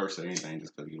girl a purse or anything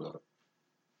just because you love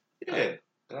her.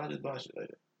 yeah, I just buy shit like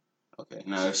that. Okay,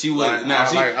 now if she would, Like, now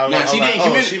she didn't oh,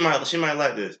 communicate. she might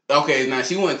like this. Okay, now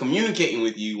she wasn't communicating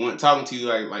with you, wasn't talking to you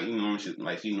like you know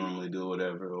like she normally do or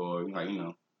whatever, or like you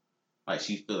know, like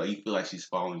you feel like she's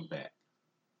falling back.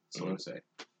 So to say.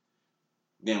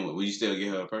 Then what? Would you still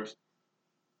give her a purse?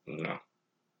 No,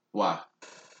 Why?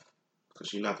 because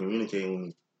she's not communicating with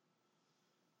me.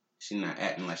 She's not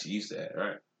acting like she used to act,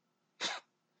 right?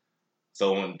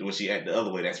 So when she act the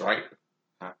other way, that's right.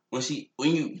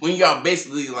 When y'all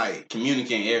basically like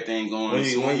communicating, everything going When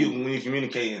smooth. you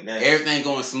communicating, that's Everything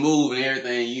going smooth and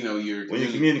everything, you know, when you're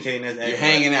communicating, that's you're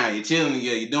hanging out, you're chilling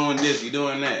together, you're doing this, you're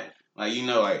doing that. Like, you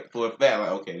know, like for a fact,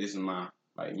 like, okay, this is my,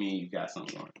 like, me and you got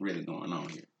something really going on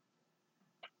here.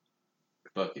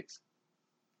 Buckets.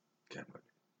 The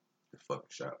fucking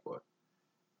shot, boy.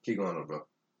 Keep going on, bro.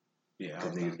 Yeah,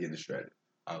 Because niggas get distracted.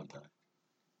 I was done.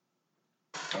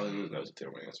 That was a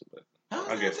terrible answer, but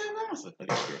I guess.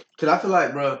 Because I feel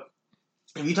like, bro,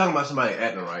 if you talking about somebody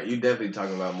acting right, you definitely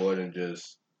talking about more than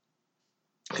just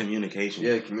communication.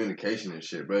 Yeah, communication and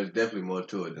shit, bro. There's definitely more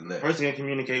to it than that. Person can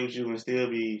communicate with you and still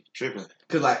be tripping.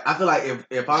 Cause like I feel like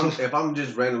if I'm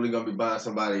just randomly gonna be buying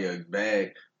somebody a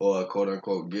bag or a quote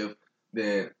unquote gift,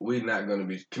 then we not gonna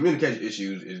be communication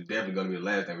issues is definitely gonna be the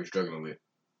last thing we're struggling with.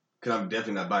 Cause I'm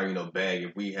definitely not buying you no bag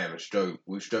if we're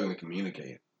struggling to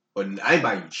communicate. But I ain't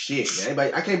buying you shit,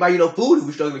 man. I can't buy you no food if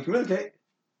we're struggling to communicate.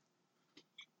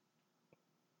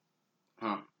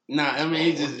 Huh? Nah, I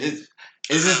mean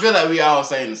it just feel like we all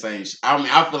saying the same shit. I mean,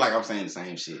 I feel like I'm saying the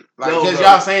same shit. Like, because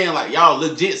y'all saying, like, y'all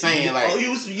legit saying, like... Oh,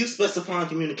 you specifying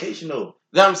communication, though.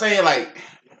 That I'm saying, like...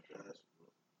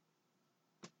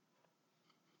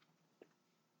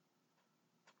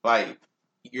 Like,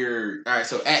 you're... Alright,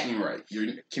 so acting right.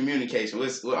 Your communication.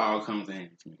 What all comes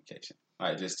in communication?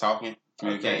 Like, just talking,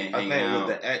 communicating, hanging out.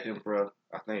 With the acting, bro,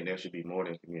 I think there should be more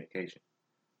than communication.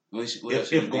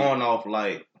 If going off,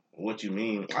 like, what you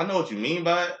mean... I know what you mean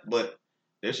by it, but...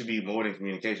 There should be more than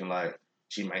communication. Like,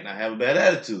 she might not have a bad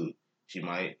attitude. She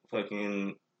might fucking,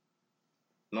 you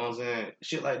know what I'm saying?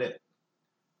 Shit like that.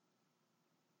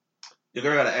 Your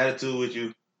girl got an attitude with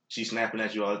you. She's snapping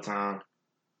at you all the time.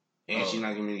 And she's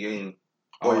not communicating.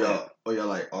 Or y'all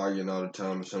like arguing all the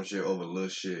time or some shit over little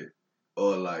shit.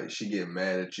 Or like she get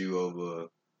mad at you over,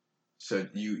 so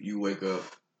you wake up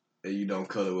and you don't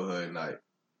cuddle with her at night.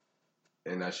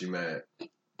 And now she mad.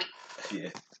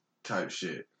 Yeah. Type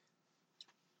shit.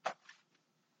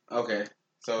 Okay,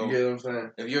 so you get what I'm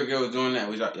saying? If your girl was doing that,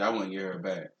 I wouldn't give her a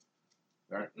bag.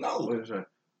 Right? No.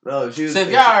 No, she was, so if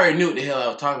y'all already knew what the hell I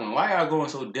was talking about, why y'all going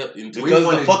so deep into because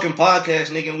it's a fucking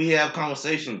podcast, nigga, and we have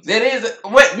conversations. That is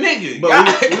what nigga.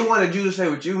 But we wanted you to say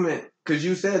what you meant, because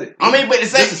you said it. I mean, but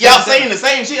y'all saying the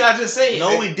same shit I just said.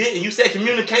 No, we didn't. You said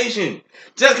communication.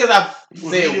 Just because I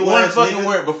said one fucking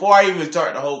word before I even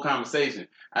start the whole conversation,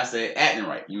 I said acting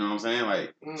right. You know what I'm saying?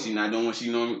 Like, she not doing what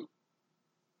she normally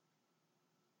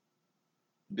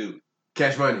do.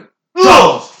 Cash money.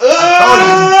 Pause.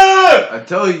 I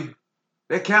told you.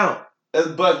 That count. That's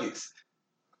buckets.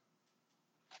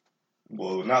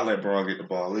 Well, not let Braun get the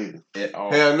ball either. At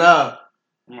all. Hell no.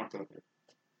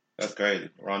 That's crazy.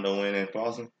 Rondo winning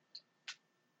Boston.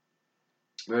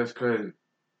 That's crazy.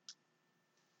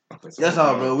 That's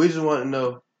all, bro. We just want to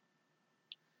know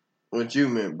what you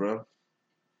meant, bro.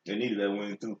 They needed that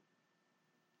win, too.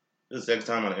 This is the second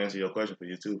time I'm going to answer your question for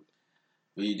you, too.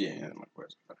 But you didn't answer my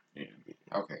question.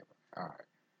 Yeah. Okay. All right.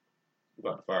 You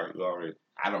about to fire you already.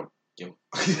 I don't give a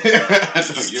I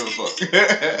don't give a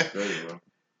fuck. Crazy, bro.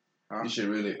 Huh? You should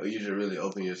really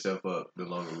open yourself up the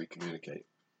longer we communicate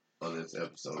on this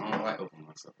episode. I don't like opening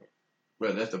myself up.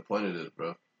 Bro, that's the point of this,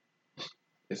 bro.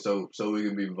 and so we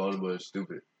can be vulnerable and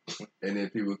stupid, and then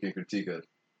people can critique us,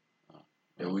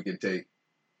 and we can take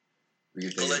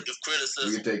collective criticism.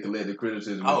 We can take collective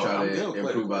criticism Oh, and try I'm to good with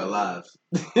improve our lives.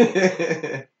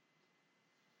 I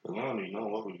don't even know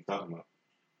what we were talking about.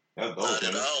 That's dope, Not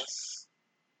at man. all.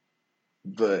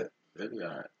 But That'd be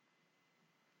alright.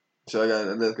 so I got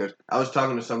another question. I was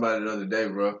talking to somebody the other day,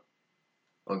 bro,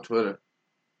 on Twitter.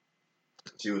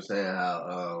 She was saying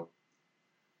how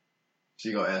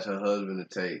she gonna ask her husband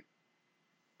to take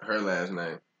her last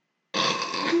name.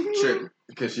 Tripping.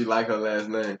 Because she like her last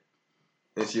name.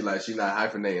 And she not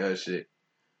hyphenating her shit.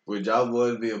 Would y'all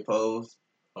boys be opposed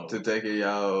to taking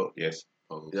y'all Yes.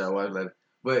 y'all wife letter?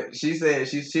 But she said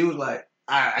she was like,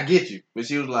 I get you. But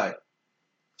she was like,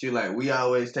 we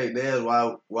always take theirs.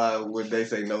 Why would they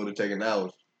say no to taking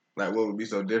ours? Like, what would be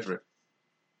so different?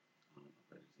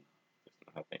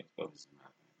 I think so.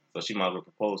 So she might as well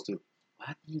propose too.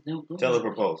 Why do you know? Tell her to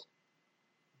propose.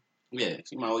 Yeah,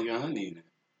 she might well get on her knees now.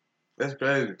 That's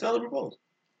crazy. Tell her to propose.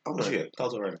 Okay. Yeah,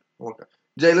 talk to her right now. Okay.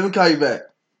 Jay, let me call you back.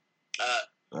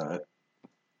 All right.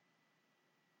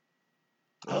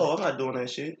 Oh, I'm not doing that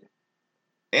shit.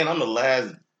 And I'm the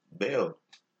last Bell.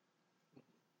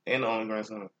 And the only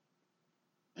grandson.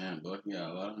 Damn, boy, you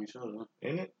got a lot on your shoulders, huh?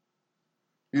 Ain't it?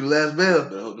 You the last Bill.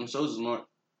 Better hope them shoulders smart.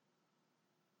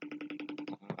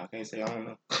 I can't say I don't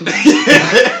know.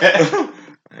 I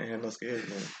ain't had no scares,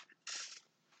 man.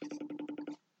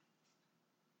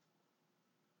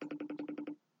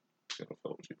 Shit, I'm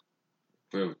fuck with you.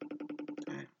 Really?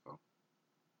 Damn, bro.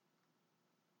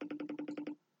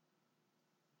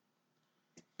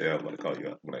 Yeah, I'm about to call you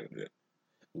out when I can do that.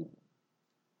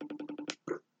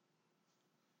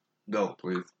 Don't,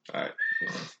 please. Alright.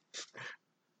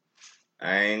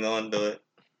 I ain't gonna do it.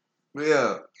 But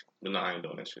yeah, But no, I ain't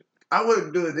doing that shit. I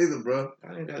wouldn't do it either, bro.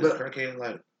 I ain't got a But- crackhead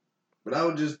like. But I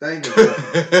was just thinking,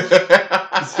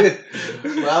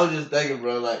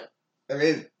 bro. Like, I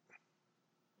mean,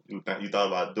 You thought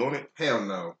about doing it? hell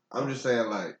no. I'm just saying,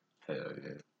 like, hell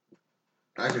yeah.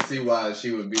 I can see why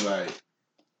she would be like,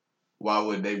 why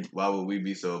would we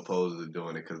be so opposed to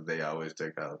doing it? Because they always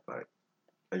take out, like,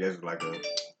 I guess it's like a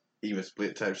even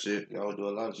split type shit. Y'all do a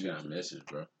lot of You shit. got a message,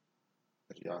 bro.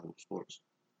 That's Yahoo Sports.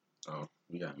 Oh,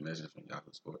 we got a message from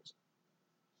Yahoo Sports.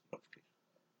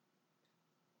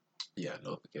 Yeah,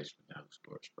 notification from Yahoo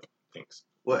Sports, bro. Thanks.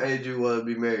 What age you want to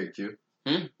be married, Q?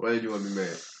 What age you want to be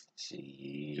married?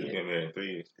 You can get married in 3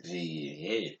 years.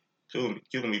 Shit.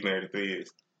 You can be married in 3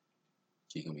 years.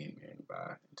 She can be married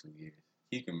by in 2 years.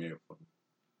 He can marry for me.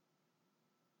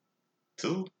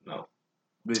 2? No.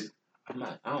 But I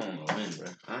don't know when, bro.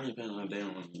 I ain't putting no day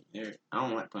on married. I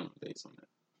don't like putting no dates on that.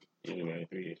 You can be married in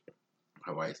 3 years, bro.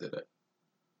 My wife said that.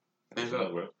 That's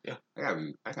enough, bro. Yeah. I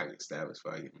gotta get established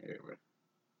before I get married, bro.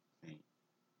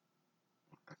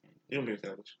 I can't. You can be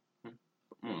established. I'm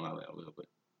gonna allow that a little bit.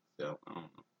 So I don't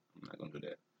know. I'm not gonna do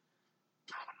that.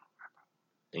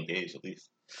 Engaged at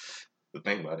least. But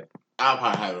think about it. I'll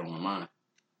probably have it on my mind.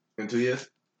 in 2 years?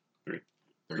 3.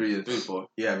 3 years. 3 to 4.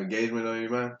 You have engagement on your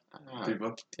mind? 3,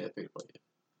 4? Yeah, 3 to 4 years.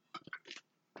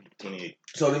 28.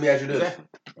 So let me ask you this.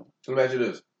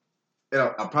 Exactly.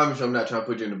 I promise you I'm not trying to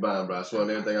put you in the bind, bro. I swear on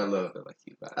everything I love. Like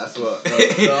you, I swear.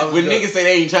 When niggas say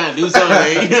they ain't trying to do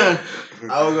something,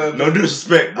 I was gonna No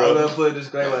disrespect, bro. I'm gonna put a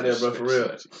disclaimer out there, bro, for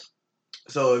real.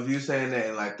 So if you saying that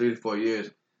in like 3 to 4 years,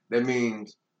 that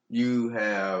means you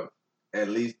have at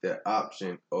least the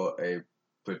option or a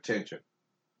potential.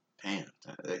 Damn.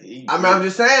 I'm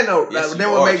just saying though, Yes, that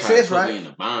would make sense, put me right? in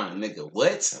a bind, nigga.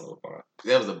 What?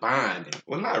 That was a bind.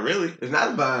 Well, not really. It's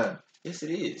not a bind. Yes,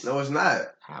 it is. No, it's not.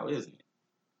 How isn't it?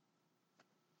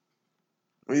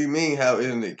 What do you mean? How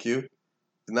isn't it, Q? It's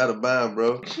not a bind,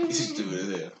 bro. You stupid as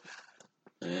hell.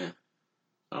 Yeah.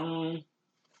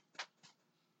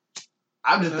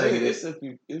 I'm just thinking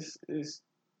it's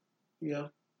yeah.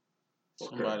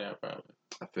 Somebody I probably.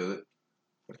 I feel it.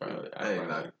 I ain't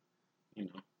like, you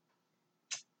know.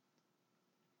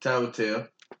 time will tell.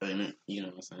 Ain't it? You know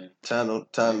what I'm saying? Time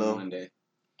Maybe no. one day.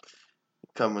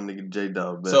 Come on, nigga, J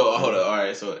Dog. So hold on. All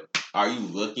right. So are you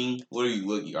looking? What are you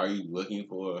looking? Are you looking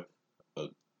for a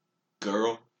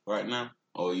girl right now,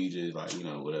 or are you just like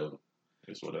whatever?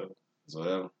 It's whatever. It's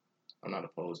whatever. I'm not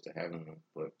opposed to having one,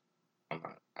 but I'm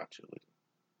not actually.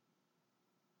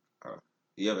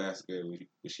 You ever ask a girl would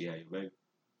she have your baby?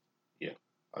 Yeah.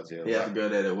 I said Yeah, the girl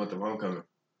that went to homecoming.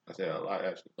 I said a lot,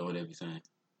 actually. Or what they be saying?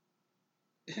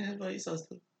 Yeah, but you so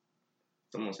stupid.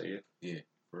 Someone say yeah. Yeah,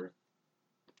 for real.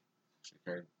 Shit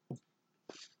crazy.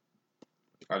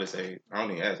 I just say, I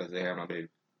don't even ask. I say, have my baby.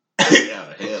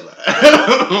 Yeah, hell,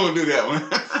 I don't do that one.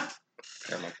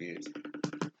 Have my kids.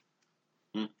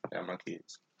 Have my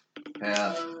kids.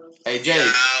 Yeah. Hey, Jay.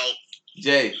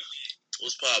 Jay.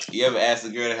 What's poppin'? You ever asked a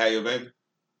girl to have your baby?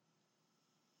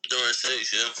 During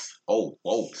sex, yeah. Oh,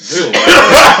 whoa.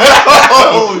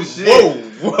 Oh, shit.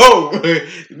 Whoa.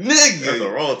 Nigga. That's the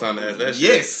wrong time to ask that shit.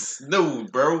 Yes. No,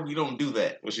 bro. You don't do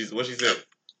that. What she said?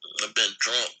 I've been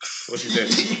drunk. What she said?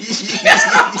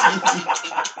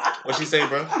 What she say,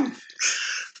 bro?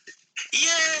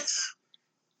 Yes.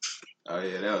 Oh,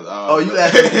 yeah, that was all. Oh, you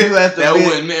asked the that mid-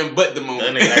 wasn't nothing but the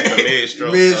moment. That nigga asked for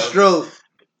mid-stroke. Mid-stroke.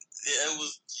 Yeah, it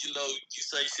was, you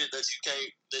say shit that you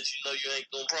can't, that you ain't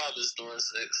gonna promise during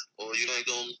sex, or you ain't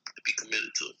gonna be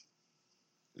committed to.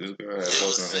 This girl had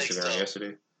posted on Instagram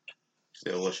yesterday. She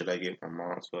said, "What should I get from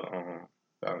moms for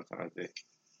Valentine's Day?"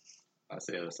 I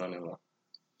said, "A son-in-law."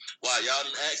 Why, y'all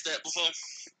didn't ask that before?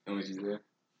 And what you said?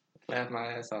 Laugh my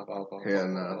ass off. Hell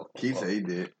no. Keith said he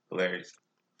did. Hilarious.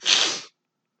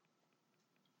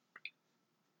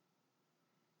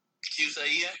 You say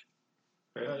yeah?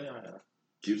 Hell yeah.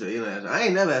 Keith said he didn't ask. I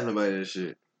ain't never asked nobody this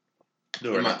shit.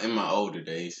 Do it now. In my older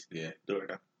days, yeah. Do it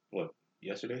now. What?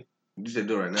 Yesterday? You said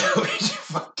do it right now. you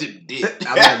fucking dick.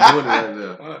 I'm not doing it right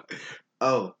now. What?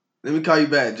 Oh, let me call you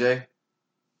back, Jay.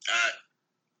 Alright.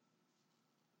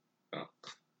 Oh.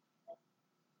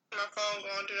 My phone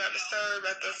going to do not disturb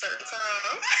at a certain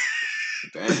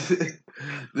time.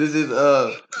 This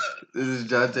is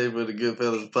Jonte for the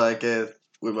Goodfellas podcast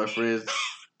with my friends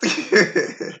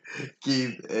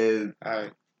Keith and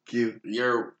Alright. Q.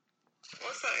 You're.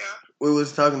 What's up, y'all? We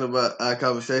was talking about our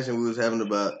conversation we was having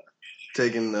about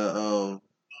taking the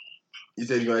you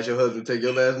said you gonna ask your husband to take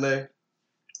your last name?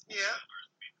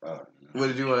 Yeah. What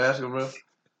did you want to ask him, bro?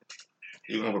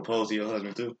 You gonna propose to your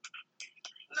husband too?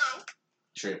 No.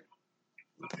 Trip.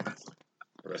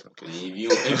 Rest in And peace.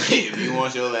 if you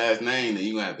want your last name, then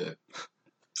you gonna have to.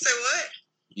 Say what?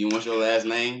 You want your last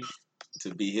name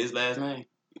to be his last name?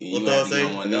 You What gonna have those to get say?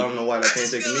 on I one knee. don't know why I they can't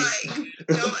just take feel me. like,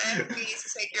 don't ask me to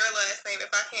take your last name if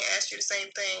I can't ask you the same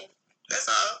thing. That's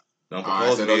all. Don't All right,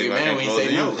 propose so to don't me get if I mad can't when he propose say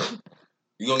to no. you.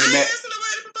 You gonna I get ain't mad? asking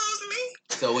nobody to propose to me.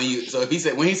 So if he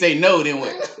say no, then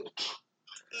what? No,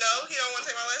 he don't want to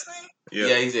take my last name?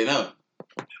 Yeah, he said no.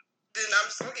 Then I'm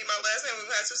just going to keep my last name. We're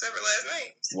going to have two separate last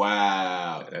names.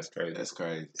 Wow, That's crazy. that's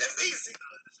crazy. That's easy.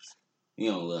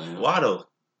 You don't love him. Why though?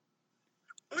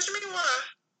 What you mean, why?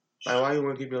 Like, why you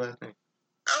want to keep your last name?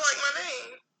 I like my name.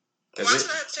 Why should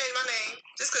I have to change my name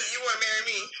just because you want to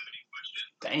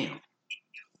marry me? Damn.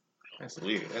 That's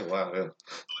weird. That's wild. Yeah.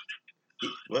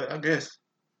 But I guess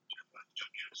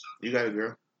you got it,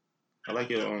 girl. I like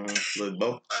your little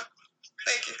bow.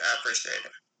 Thank you. I appreciate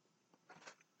it.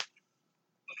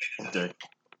 Okay.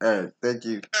 All right. Thank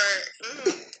you. All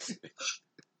right.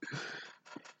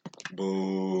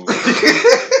 Boo.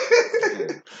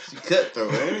 She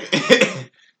cutthroat, ain't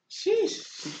it?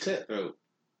 Sheesh, she cutthroat.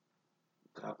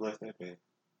 God bless that man.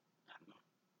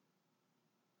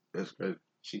 That's crazy.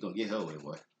 She gonna get her way,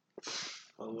 boy.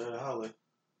 Oh, man, the highway.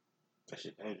 That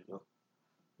shit dangerous, though.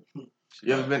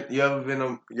 You ever been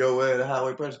on your way to the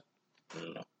highway person?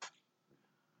 No.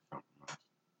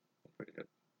 Pretty good.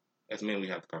 That's men we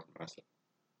have to compromise.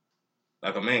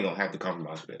 Like a man gonna have to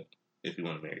compromise with that if you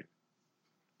want to marry her.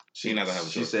 She not gonna have a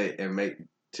She choice. say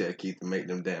tell Keith to make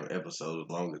them damn episodes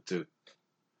longer too.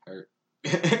 Hurt.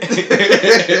 Yes,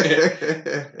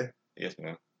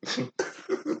 man.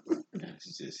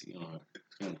 She just,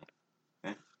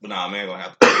 But nah, man gonna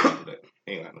have to compromise with that.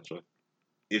 He ain't gonna have no choice.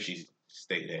 If she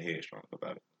stay that headstrong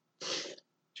about it.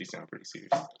 She sound pretty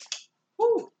serious.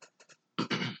 Woo.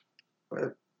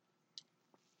 That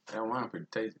wine pretty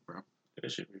tasty, bro.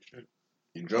 That shit pretty true.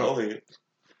 You Go drunk? ahead.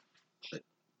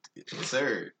 Yes,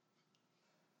 sir.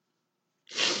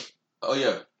 Oh,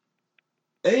 yeah.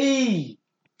 Hey!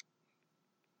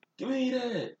 Give me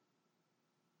that.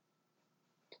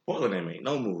 Portland ain't made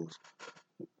no moves.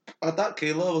 I thought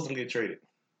K Love was gonna get traded.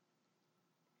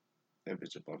 That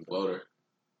bitch a bum. Floater.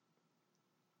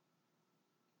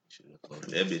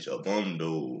 That bitch a bum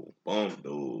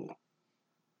dude.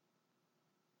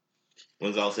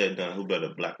 When's all said and done, who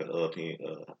better black or party?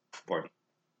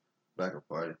 Black or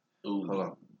party? Ooh.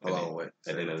 Hold on, wait.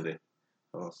 At the end of the day.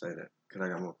 Hold on, say that. Cause I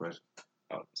got more questions.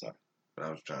 Oh, sorry.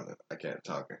 But I can't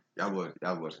talk. Y'all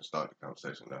wasn't start the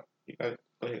conversation though. You got it.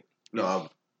 Go ahead. No,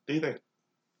 Do you think?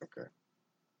 okay.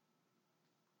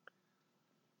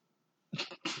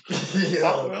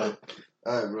 Talk, bro.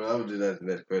 Alright, bro, I'm just asking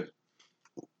the next question.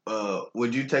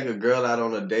 Would you take a girl out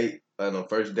on a date, on a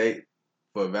first date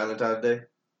for Valentine's Day?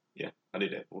 Yeah, I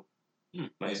did that before.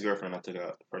 My ex-girlfriend, I took her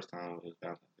out the first time was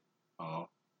Valentine's Day. Oh.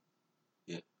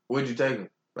 Yeah. Where'd you take her?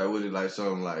 Like, was it like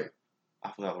something like,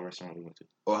 I forgot what restaurant we went to.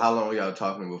 or how long were y'all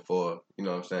talking before, you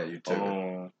know what I'm saying, you took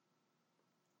her?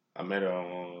 I met her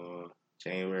on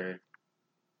January.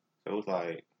 So it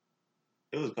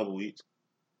was a couple weeks.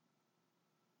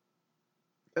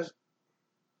 I'm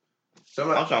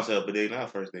trying to set up a date now.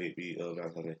 First date be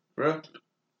Valentine's Day. Bro.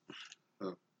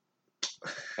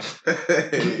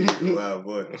 Wow,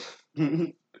 boy.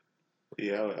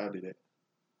 Yeah, I'll do that.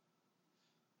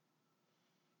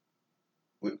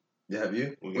 Yeah, have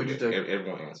you? What'd you think?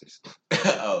 Everyone answers.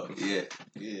 Oh, yeah.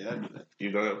 Yeah, I do that.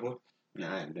 You done that before? No,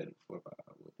 I ain't done it before, but I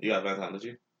would. You got Valentine's this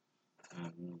year?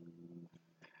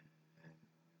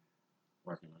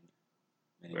 Working on it.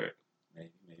 Maybe.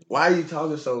 Why are you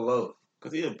talking so low?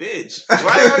 Cause he a bitch.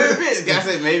 Why you a bitch? Guy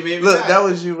said maybe Look, not. that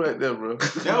was you right there, bro.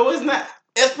 No, it's not.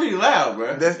 That's pretty loud,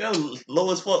 bro. That's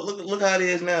low as fuck. Look how it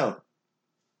is now.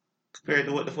 Compared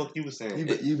to what the fuck you was saying.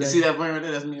 You see that point right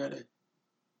there? That's me right there.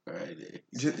 Right there.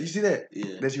 You see that?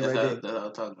 Yeah. That's you right there. That's how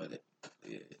I'm talking about it.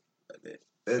 Yeah. Like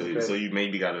that. So you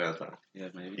maybe got a Valentine. Yeah,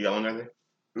 maybe. You got one right there?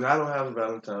 No, I don't have a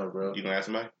Valentine, bro. You gonna ask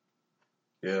somebody?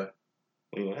 Yeah.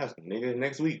 What you gonna ask them? Nigga,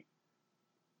 next week.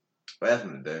 I asked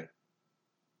them today.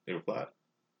 They replied?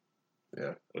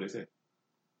 Yeah. What they say?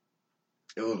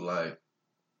 It was like,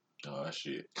 Oh,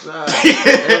 shit. nah.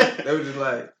 They were just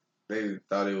like, they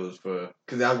thought it was for,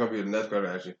 because that was going to be the next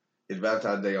question, actually. It's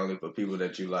Valentine's Day only for people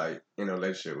that you like in a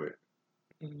relationship with.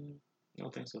 I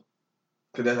don't think so.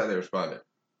 Because that's how they responded.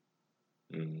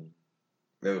 Mm-hmm.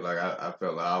 They was like, I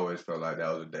always felt like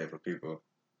that was a day for people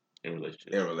In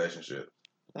relationship. in relationships.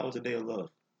 That was a day of love.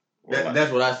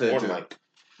 That's what I said, too. Like.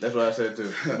 That's what I said,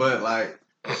 too. But, like,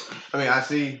 I mean, I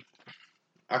see.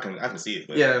 I can see it.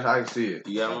 But Yeah, I can see it.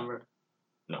 You got one, bro?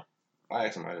 No. I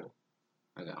asked somebody.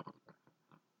 I got one.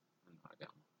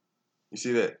 You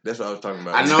see that? That's what I was talking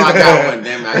about. I know I got one.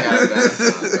 Damn it, I got a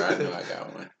Valentine, bro. I know I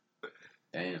got one.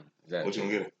 Damn. What you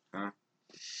gonna get? Huh?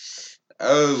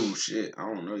 Oh, shit. I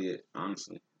don't know yet,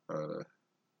 honestly. I was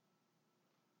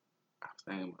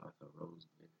thinking about the rose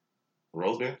beer.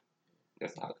 Rose beer?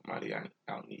 That's not a commodity out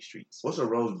in these streets. What's a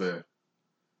rose bear?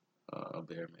 A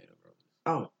bear made of roses.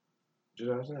 Oh. Just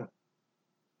understand.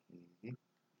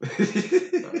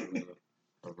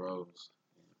 A rose.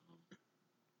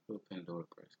 A Pandora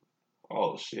bracelet.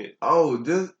 Oh shit. Oh,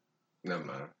 this. Never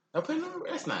mind. A Pandora.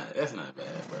 That's not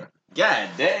bad, bro. God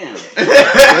damn.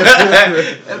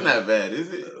 That's not bad,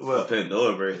 is it? Well,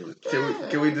 Pandora bracelet.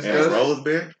 Can we discuss? And Rose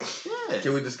beer? Yeah.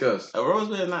 Can we discuss? A rose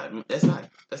beer is not. That's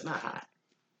not hot.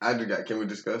 I just got. Can we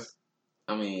discuss?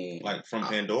 I mean, Like from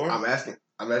Pandora? I'm asking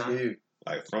you.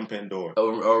 Like from Pandora. a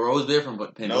rose beer from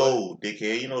Pandora. No,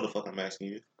 dickhead. You know the fuck I'm asking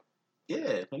you.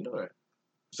 Yeah, Pandora.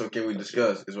 So can we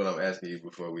discuss? Is what I'm asking you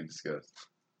before we discuss.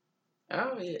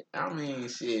 Oh yeah. I mean,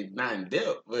 shit, not in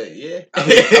depth, but yeah. I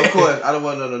mean, of course, I don't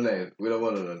want to know the names. We don't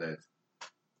want to know the names.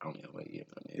 I don't know what you know.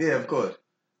 Yeah, of course.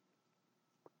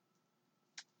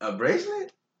 A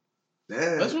bracelet?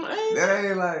 That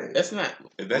ain't like. That's not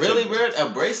That really weird. A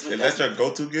bracelet. Is that your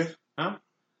go-to gift? Huh?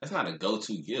 That's not a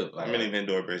go-to gift. Like, How many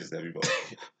Pandora bracelets have you bought?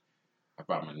 I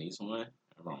brought my niece one.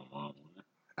 I brought my mom one.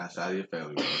 Outside of your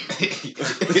family.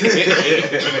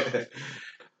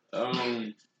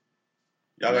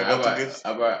 Y'all got go-to gifts?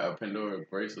 I bought a Pandora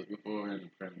bracelet before and a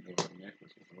Pandora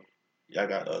necklace before. Y'all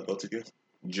got go-to gifts?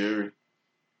 Jewelry.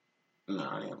 No,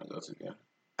 I ain't gonna go to that.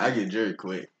 I get jewelry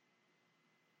quick.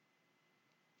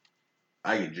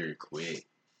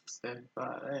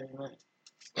 75. Ain't much.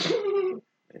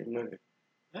 Ain't nothing.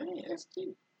 That's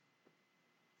cheap.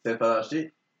 $75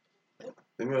 cheap?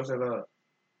 Let me know $75.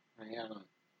 I ain't got no.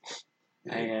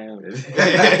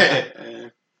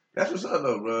 That's what's up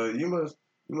though, bro. You must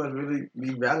really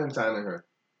be Valentining her.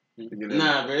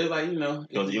 Nah, bro. It's like, you know.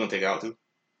 You gonna take it out too?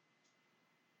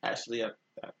 Actually, I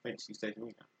think she's taking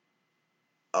me out.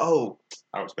 Oh,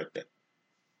 I respect that.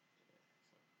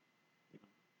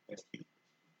 That's cute.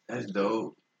 that's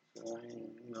dope. So,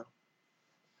 you know.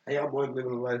 Hey, y'all boys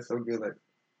living the life so good, like.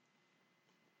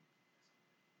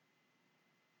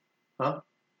 Huh?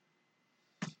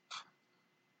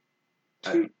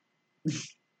 I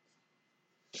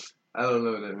don't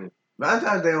know what that means.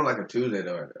 Valentine's Day on like a Tuesday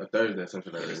though, or a Thursday,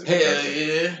 something like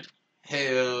that.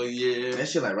 Hell yeah. That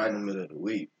shit like right in the middle of the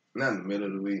week. Not in the middle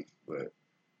of the week, but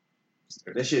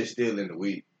that shit's still in the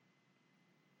week.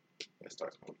 That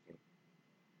starts my weekend.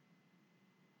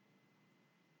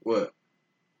 What?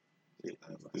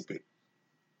 Stupid.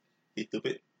 He's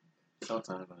stupid.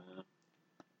 Sometimes I am.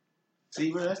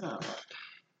 See, bro, that's not hard.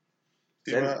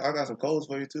 See, bro, I got some codes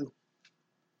for you too.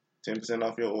 10%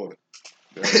 off your order.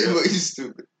 But you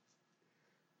stupid.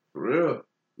 For real?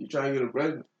 You trying to get a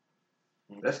present?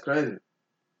 That's crazy.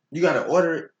 You gotta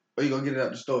order it, or you gonna get it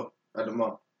at the store, at the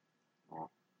mall?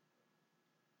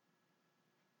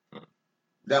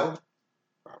 That one?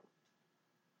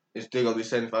 it's still gonna be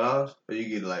 $75, or you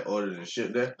get like ordered and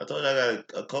shipped there. I told you I got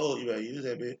a code. You better use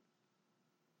that bitch.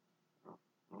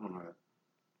 I don't know.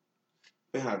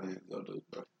 We have to go do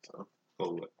it, bro. So.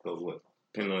 Code what?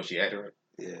 Depending on if she acting right.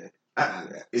 Yeah.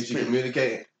 If she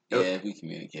communicate, yeah, if we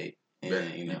communicate,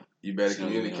 and you better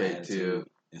communicate till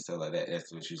and stuff like that.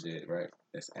 That's what you said, right?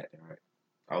 That's acting right.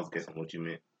 I was guessing what you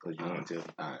meant because you want to.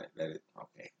 All right, that is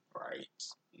okay. Right.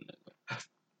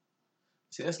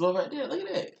 See, that's love right there. Look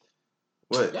at that.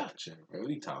 What? Y'all chill, bro. What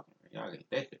are you talking about?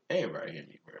 Y'all, everybody hear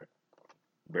me, bro.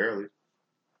 Barely.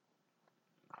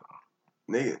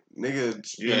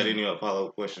 Nigga. You had any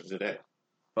follow-up questions to that?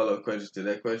 Follow-up questions to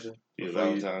that question?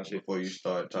 Before you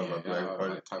start talking about Black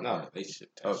Party? No, they should.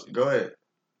 Go ahead.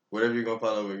 Whatever you're gonna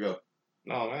follow with, go.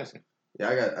 No, I'm asking. Yeah,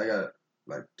 I got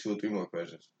like 2 or 3 more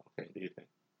questions. Okay, do you think?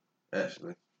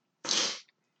 Actually.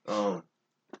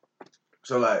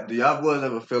 So like, do y'all boys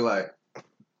ever feel like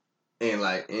in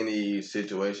like any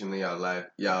situation in y'all life,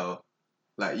 y'all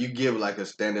like you give like a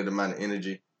standard amount of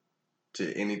energy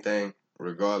to anything,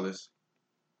 regardless,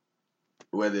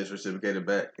 whether it's reciprocated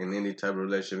back in any type of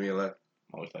relationship in your life?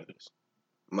 Always like this.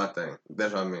 My thing.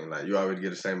 That's what I mean. Like you already get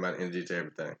the same amount of energy to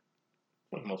everything.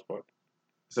 For the most part.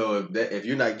 So if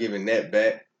you're not giving that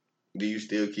back, do you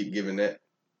still keep giving that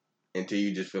until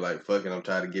you just feel like fuck it, I'm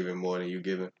tired of giving more than you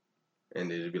giving? And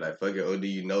then just be like, fuck it. Or do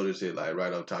you notice it like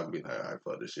right on top and be like, alright,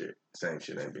 fuck this shit. Same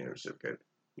shit ain't being reciprocated.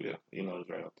 Yeah, you know it's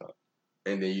right on top.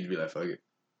 And then you'd be like, fuck it.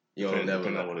 You don't never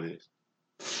know know what it is.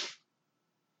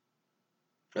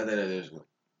 I think that is good.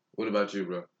 What about you,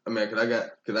 bro? I mean,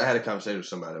 cause I had a conversation with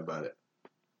somebody about it.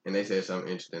 And they said something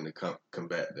interesting to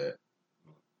combat that.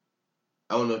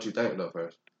 I don't know what you think though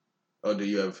first. Or do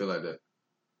you ever feel like that?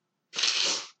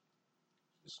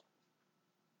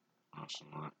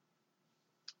 Awesome.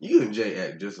 You and Jay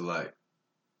act just alike.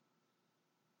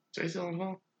 Jay still on the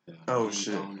phone? Yeah, Oh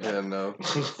shit. Hell no.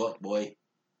 Fuck boy.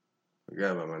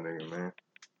 Forgot about my nigga, man.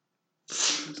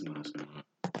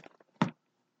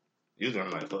 You gonna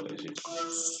like fuck that shit.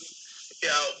 Yo.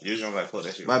 You gonna like fuck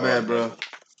that shit. My bad, bro.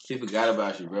 He forgot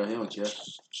about you, bro. He don't care.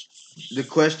 The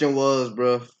question was,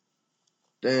 bro.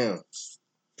 Damn.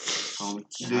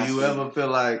 Do you ever feel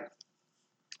like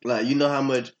you know how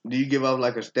much do you give off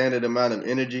like a standard amount of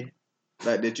energy,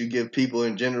 like that you give people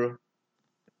in general?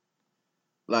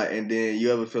 Like, and then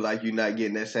you ever feel like you're not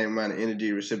getting that same amount of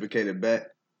energy reciprocated back,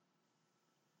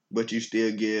 but you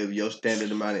still give your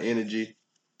standard amount of energy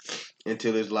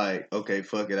until it's like, okay,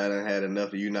 fuck it, I done had enough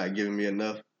of you not giving me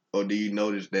enough? Or do you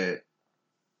notice that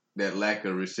lack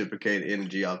of reciprocated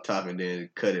energy off top and then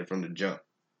cut it from the jump?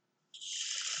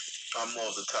 I'm more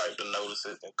of the type to notice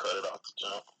it and cut it off the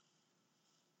jump.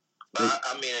 But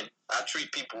I mean, I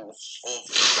treat people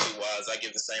wise. I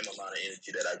give the same amount of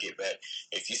energy that I get back.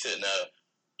 If you sitting there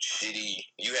shitty,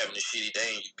 you having a shitty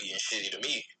day and you being shitty to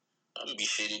me, I'm gonna be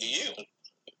shitty to you.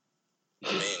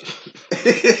 I mean,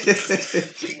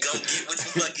 you gonna get what you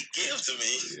fucking give to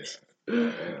me.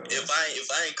 Yeah. If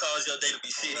I ain't caused your day to be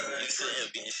shitty, you sitting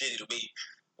here being shitty to me.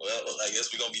 Well, I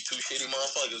guess we gonna be 2 shitty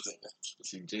motherfuckers then.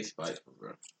 See, Jay spiteful,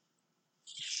 bro.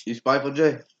 You spiteful,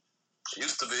 Jay?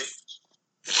 Used to be.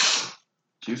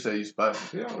 You say you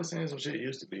spiteful. Yeah, I was saying some shit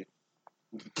used to be.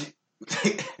 Because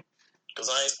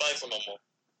I ain't spiteful no more.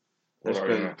 That's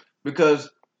crazy. Because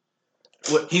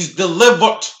he's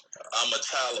delivered. I'm a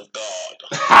child of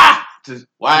God.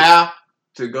 Wow.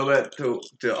 To go back to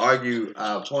argue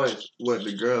our points, what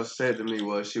the girl said to me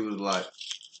was, she was like,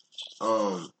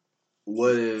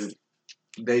 what if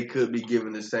they could be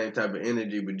giving the same type of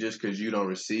energy, but just because you don't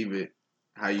receive it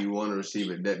how you want to receive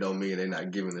it, that don't mean they're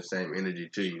not giving the same energy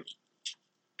to you.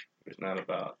 It's not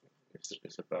about.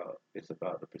 It's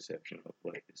about the perception of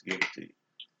what it's given to you.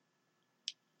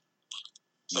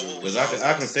 Because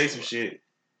I can say some shit,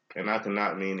 and I can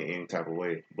not mean it any type of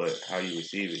way, but how you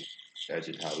receive it, that's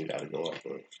just how we got to go off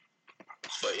of it.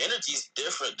 But energy's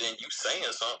different than you saying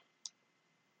something.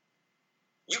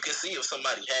 You can see if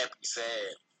somebody happy,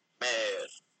 sad, mad,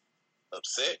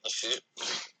 upset, and shit.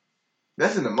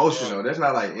 That's an emotion, though. That's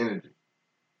not like energy.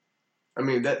 I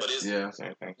mean, that. Yeah,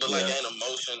 same thing. But like, ain't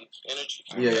emotion energy?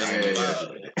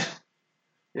 Yeah.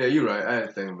 Yeah, you're right. I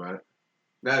didn't think about it.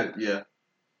 That, yeah.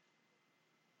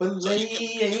 But like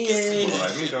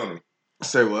me, don't he?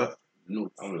 Say what? No,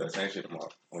 I'm gonna do that same shit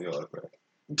tomorrow on your other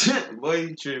crap. Boy,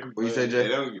 you tripping. What you say, Jay?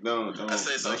 Don't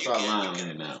start lying in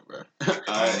it now, bro.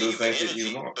 I do the same shit to you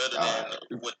tomorrow. Better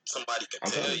than what somebody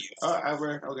can tell you. Alright,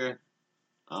 bro. Okay.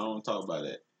 I don't want to talk about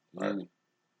that.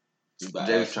 Right.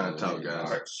 Jay's trying to talk, guys.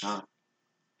 Right. Huh?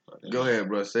 Go ahead,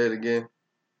 bro. Say it again.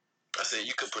 I said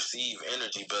you could perceive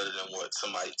energy better than what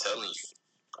somebody telling you.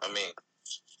 I mean,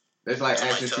 it's like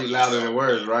action speak louder than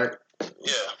words, right?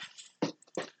 Yeah.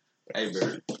 Hey,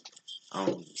 bro.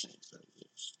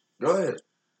 Go ahead.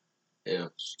 If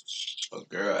a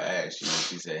girl asks you,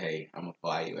 she said, "Hey, I'm gonna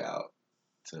fly you out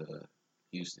to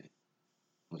Houston.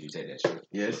 Would you take that trip?"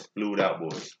 Yes. Flew it out,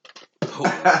 boys.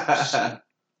 Oh, shit.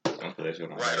 I'm put that shit on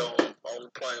my Right head. on the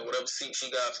plane, whatever seat she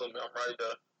got for me, I'm right there.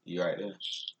 You right there?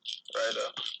 Right there.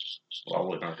 Why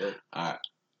wouldn't I go? Alright.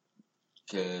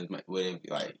 Cause what if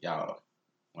like y'all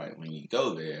like when you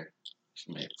go there,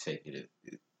 she may take it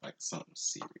as like something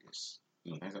serious.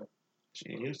 You don't think so?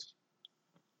 She in Houston.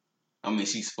 I mean,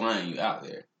 she's flying you out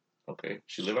there. Okay.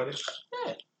 She live out there?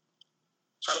 Yeah.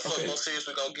 How the fuck Okay. more serious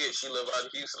we gonna get? She live out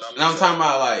of Houston. And I'm talking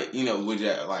about like, you know, would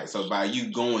you like so by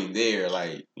you going there,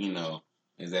 like, you know,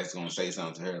 is that gonna say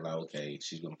something to her like, okay,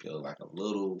 she's gonna feel like a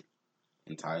little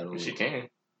entitled? She can.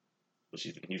 But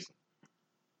she's in Houston.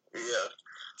 Yeah.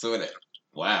 So that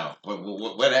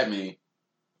what that mean?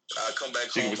 I come back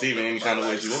She can home. receive it any kind of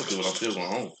way she wants to, but I'm still going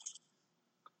home.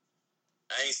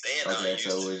 I ain't staying out Okay, in so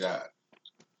Houston. we got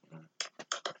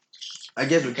I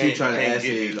guess what you're trying to can't ask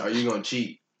get is, me. are you gonna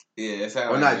cheat? yeah, it sounds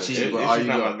Or like not you- cheat, If but are she's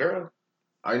you not gonna? my girl,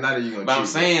 Are you not? Are you gonna? But I'm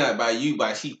cheat? saying like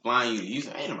by she flying you to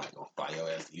Houston, ain't nobody gonna fly your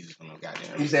ass to Houston for no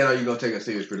goddamn. You saying are you gonna take her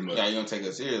serious? Pretty much. Yeah, you gonna take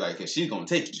her serious, like, cause she's gonna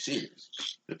take you serious.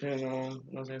 depending on, you know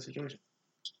what I'm saying, situation.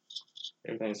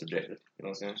 Everything's subjective. You know what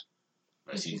I'm saying?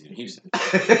 But she's in Houston. But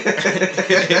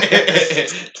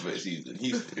But she's in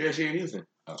Houston. Yeah, she in Houston.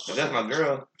 Oh, If that's my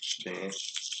girl, then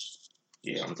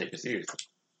yeah, I'm gonna take it serious.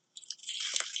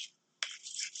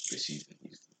 But she's in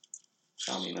Houston.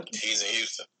 I don't mean nothing. She's in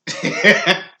Houston.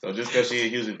 So just because she in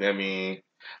Houston, I mean,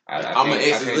 I'm can't- an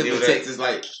ex I can't live deal in with that. Texas,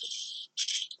 like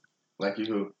like you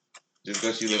who? Just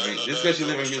because she live in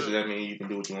Houston, that means you can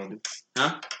do what you want to do.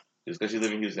 Huh? Just because she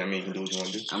live in Houston, that means you can do what you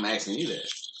want to do. I'm asking you that.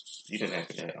 You didn't ask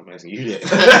me that. I'm asking you that.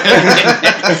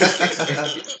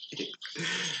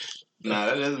 Nah,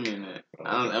 that doesn't mean that.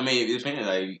 I mean, it depends.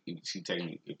 Like,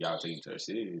 if y'all taking each other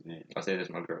serious, then I said that's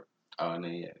my girl, then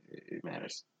yeah, it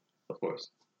matters. of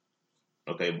course.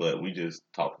 Okay, but we just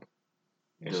talking,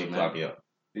 and she Doesn't fly matter. me up.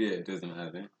 Yeah, it doesn't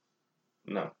matter then.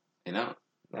 No, You know?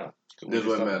 no. We This just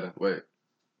what talking. matter. Wait.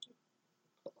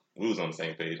 We was on the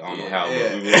same page. I don't know Yeah. how,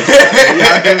 Yeah. but we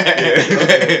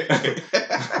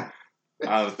was.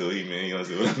 I was still he man. You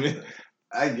understand what I mean?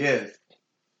 I guess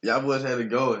y'all boys had it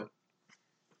going.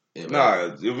 Yeah,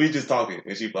 Nah, if we just talking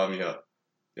and she fly me up,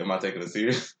 am I taking it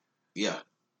serious? yeah.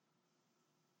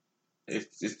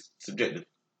 It's subjective.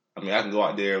 I mean, I can go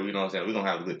out there. You know what I'm saying? We're gonna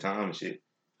have a good time and shit.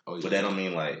 Oh, yeah. But that don't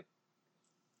mean like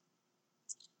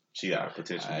she got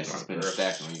potential. I to be my spend a girl.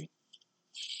 stack on you.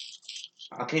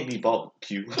 I can't be bought,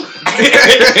 Q. I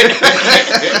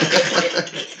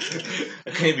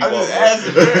can't be I'm bought. just bro.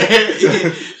 asking, bro.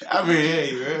 I mean,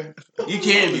 hey, bro. You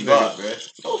can be bought, bro.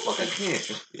 No, fuck, I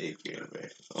can't. Yeah, you can, bro.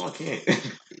 No, I can't.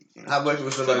 How much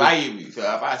was So somebody? if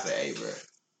I say, hey, bro,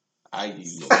 I give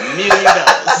you $1 million.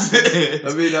 I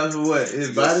mean, that's for what? His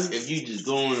body? If you just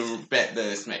go in back there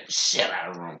and smack the shit out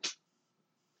of the room.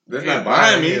 That's You not ain't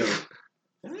buying me. him.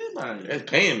 That ain't buying you. That's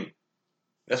paying me.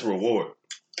 That's reward.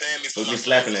 Paying me for So me my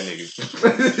slapping that nigga.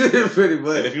 Pretty And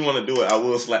much. if you want to do it, I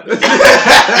will slap that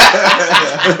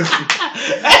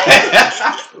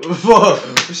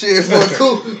Shit, for a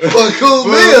cool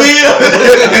meal.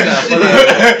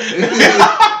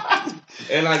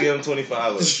 And I give him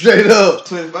 25. Straight up.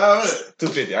 25.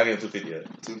 250. I give him 250. Yeah.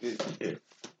 250. Yeah.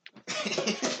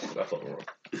 I fuck wrong.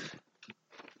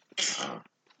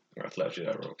 I slap shit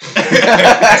out wrong.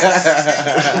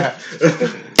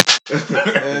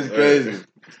 That's crazy.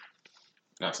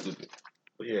 Not stupid.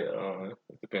 But yeah, it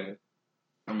depends.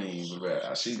 I mean, bro,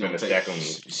 she's Spend gonna a take. stack on me.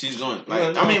 She's going. No,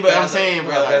 Like, no, I mean, but I'm that's saying, like-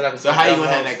 bro. no, that's Like, like so how you gonna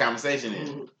 $1,000. have that conversation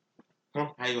then? Huh?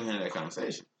 How you gonna handle that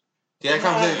conversation? Yeah, that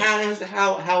conversation.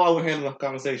 How I would handle a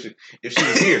conversation if she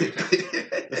was here?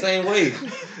 The same way.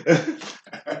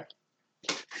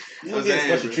 You don't get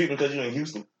special treatment because you're in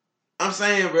Houston. I'm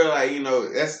saying, bro, like, you know,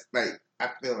 that's like I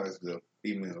feel like the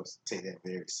females take that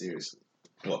very seriously.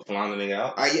 What, flying the nigga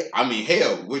out? I mean,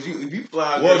 hell, would you if you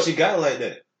fly? Well, if she got it like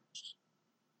that.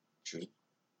 True.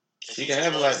 She can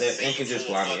have it like that and can just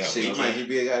fly me out. Shit, you might just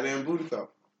be a goddamn booty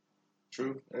call.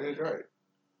 True, that is right.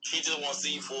 She just want to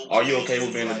see you for. Are you okay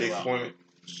with being a disappointment?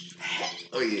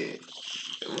 Oh yeah.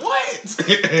 What?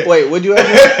 Wait, what'd you ask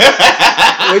me?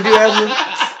 What'd you ask me?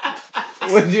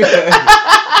 What'd you ask me?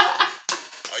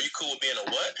 Are you cool with being a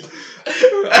what?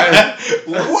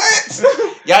 What?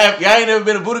 Y'all ain't never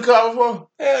been a booty call before?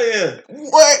 Hell yeah.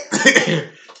 What?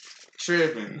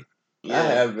 Tripping. I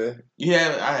have been. You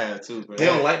have? I have too, bro. They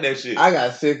don't like that shit. I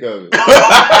got sick of it.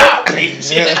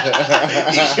 Crazy. I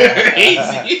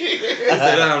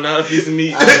said I'm not a piece of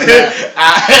meat.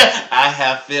 I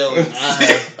have feelings.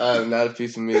 I'm not a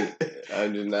piece of meat.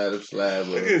 I'm just not a slab.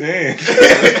 Look at his hand.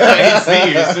 He's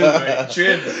serious too, man.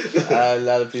 Tripping. I'm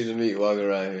not a piece of meat walking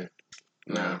around here.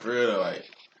 Nah, for real, like,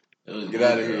 it was Get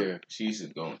one out of girl, here. She used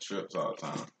to go on trips all the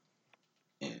time.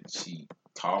 And she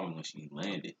called me when she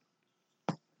landed.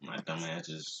 My dumb ass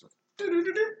just.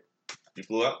 You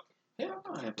flew out? Hell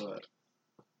no, I ain't flew out.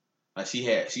 Like, she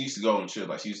used to go on trips.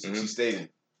 Like, she stayed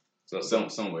in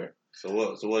somewhere. So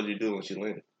what did you do when she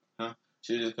landed? Huh?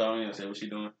 She just called me and said, what she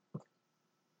doing?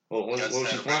 Well, where was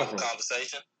she flying from?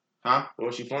 Conversation? Huh? Where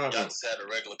was she flying Y'all from? just had a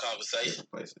regular conversation.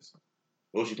 Different places.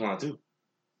 Where was she flying to?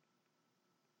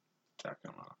 South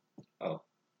Carolina. Oh.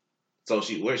 So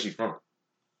where's she from?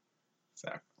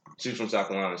 South Carolina. She's from South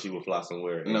Carolina. She would fly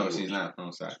somewhere. No, she's not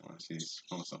from South Carolina. She's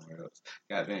from somewhere else.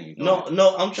 God damn, you No,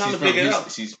 I'm trying to figure it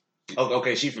out. She's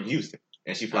okay, she's from Houston.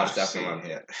 And she flies to South Carolina.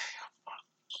 Yeah.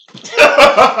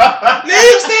 Man,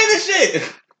 you saying this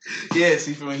shit. Yeah,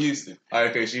 she's from Houston. All right,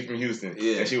 okay, she's from Houston.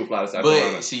 Yeah. And she would fly to South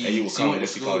Carolina. But she and you would come went to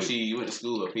she school. called you. She went to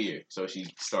school up here, so she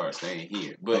started staying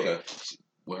here. But Okay.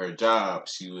 with her job,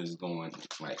 she was going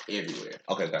like everywhere.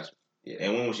 Okay, gotcha. Yeah.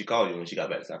 And when would she call you? When she got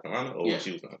back to South Carolina? Or Yeah. when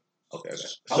she was on? Okay, okay.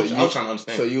 So I was trying to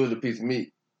understand. So you was a piece of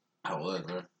meat. I was,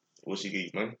 bro. Would she give you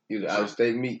money? You was out of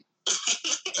state meat. I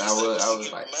was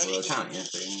like, well, kind of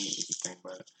insane if you think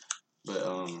about it. But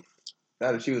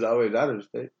Not that she was always out of the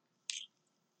state.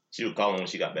 She would call him when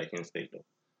she got back in state, though.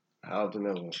 How often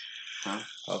that was? Huh?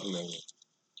 How often that was?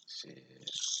 Shit,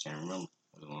 can't remember.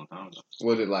 It was a long time ago.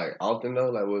 Was it like often though?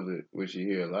 Like was she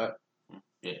here a lot?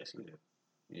 Yeah, she did.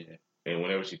 Yeah. And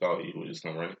whenever she called you, would just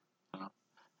come running.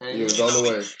 Hey, You was on the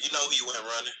way. You know he went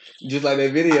running. Just like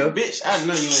that video. Bitch, I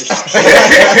know you ain't talking.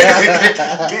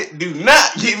 Bitch, do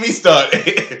not get me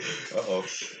started. Uh-oh.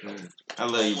 I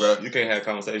love you, bro. You can't have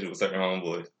conversation with certain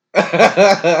homeboys. You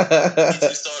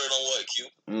started on what, Q?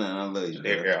 No, I love you.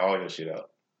 They Bro. air all your shit out.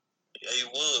 Yeah, he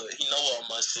would. He know all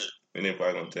my shit. And they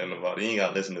probably gonna tell them about it. You ain't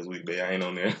gotta listen this week, babe. I ain't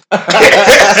on there.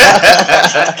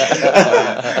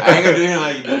 I ain't gonna do him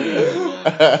like you do me.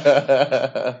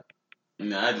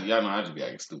 No, y'all know I just be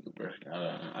acting stupid, bro.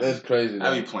 That's crazy.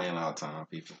 I be playing all the time,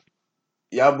 people.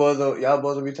 Y'all boys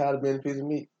will be tired of being a piece of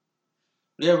meat.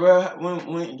 Yeah, bro.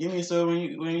 When give me some when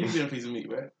you been a piece of meat,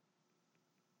 bro.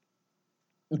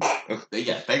 They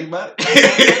gotta think about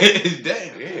it.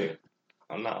 Damn. Yeah.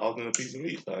 I'm not often a piece of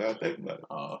meat, so I gotta think about it.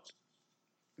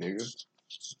 Nigga.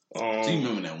 So you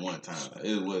remember that one time?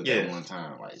 It was Yeah. that one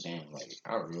time. Like, damn, like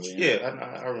I really. Yeah,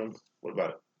 I remember. What about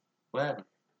it? What happened?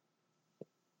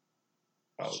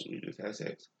 Oh, we just had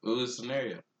sex. It was a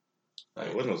scenario.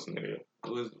 There was no scenario. It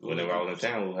was Whenever I was in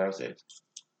town, we'll have sex.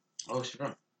 Oh, she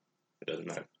from? It doesn't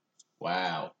matter.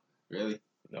 Wow. Really?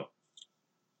 No.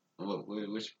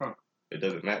 Where she from? It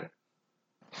doesn't matter.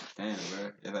 Damn,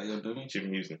 bro. Is that your dude? She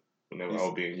from Houston. Whenever I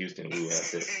would be in Houston, we would have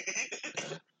sex.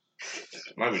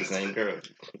 Might be the same girl.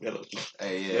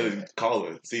 Hey, yeah. Call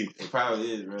her. See. It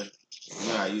probably is, bro. You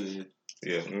know how you is.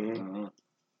 Yeah. Mm-hmm. Uh-huh.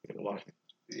 Watch it.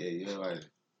 Yeah, you're like,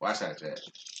 watch out that.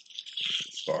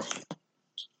 Star.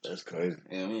 That's crazy.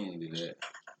 Yeah, we ain't do that.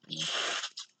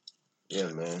 Yeah,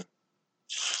 man.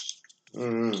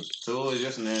 Mm-hmm. So what was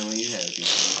your scenario when you had a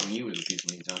piece of meat? When you was a piece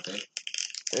of meat, Jonte?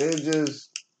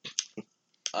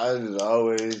 I just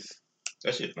always,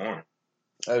 That shit boring.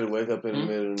 I just wake up in the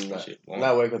middle of the That night. shit boring.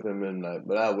 Not wake up in the middle of the night,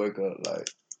 but I wake up like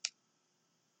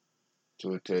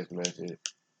to a text message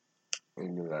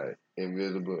and be like,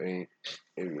 invisible ink.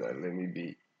 And be like, let me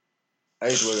be. I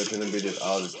used to wake up to them bitches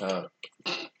all the time.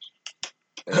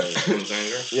 And, From the same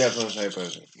girl? yeah, from the same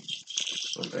person.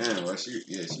 Damn, well, she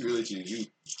really cheated you.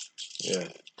 Yeah.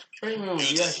 I remember when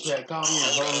you actually had called me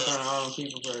and told me in front of all them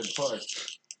people for the party.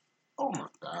 Oh my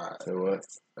god. Say what?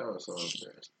 That was so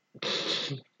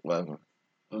embarrassing. What?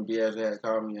 When BS had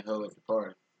called me and held at the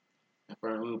party. In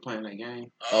front of we were playing that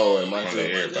game. Oh, and my In front of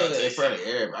shit. everybody. Yeah, in front of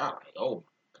everybody. I was like, oh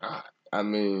my god. I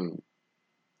mean,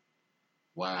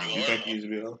 Wow. You think you used to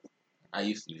be a hoe? I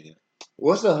used to be.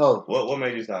 what's a hoe? What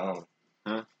made you stop home?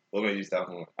 Huh? What made you stop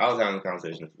home? I was having a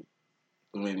conversation this week.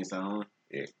 Who made me sound on?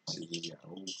 Yeah. Shit just got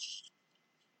old.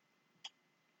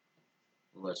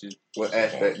 What about you? What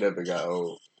aspect of it got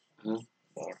old? Bar.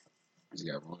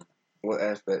 You got one. What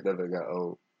aspect of it got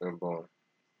old and born?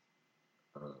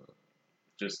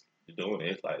 Just doing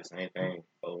it. It's like the same thing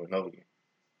over and over again.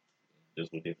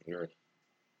 Just with different girls.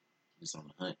 Just on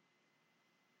the hunt.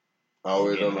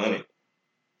 Always Getting on the money. hunt.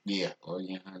 Yeah, or you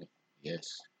get hunted.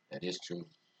 Yes, that is true.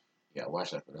 You gotta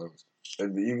watch out for those.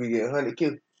 You be getting hunted,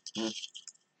 Q. You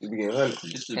be getting hunted.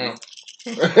 Used to be.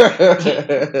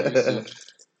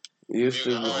 Used to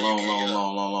be.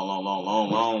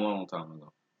 Long time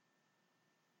ago.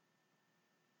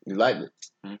 You like it.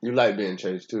 Hmm? You like being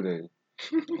chased too, then.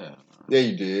 Yeah,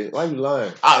 you did. Why you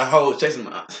lying? The whole chasing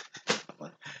my.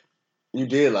 You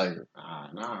did like her.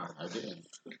 Nah, I didn't.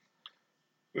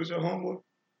 Who's your homeboy?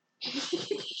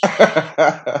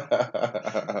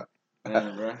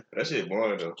 Man, bro. That shit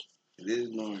boring though. It is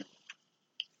boring.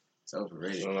 It's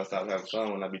overrated. When I stop having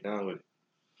fun, when I be done with it.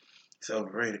 It's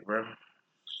overrated, bro.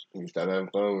 You start having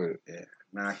fun with it. Yeah.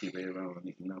 Now I keep everyone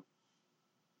need to know.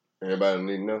 Everybody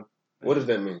need to know. What does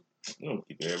that mean? You don't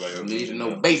keep everybody else Need to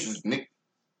know basis, Nick.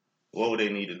 What would they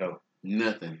need to know?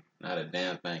 Nothing. Not a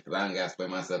damn thing. Because I ain't got to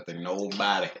explain myself to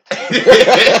nobody. But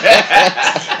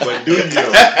do you?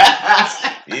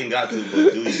 You ain't got to,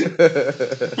 but do you?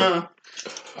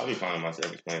 I'll be finding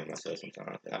myself explaining myself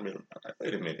sometimes. I'm like,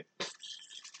 wait a minute.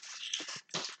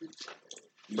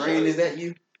 Brain, is that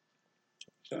you?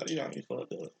 You got me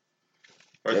fucked up.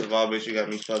 First of all, bitch, you got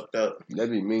me fucked up.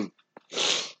 That'd be me.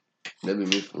 That'd be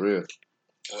me for real.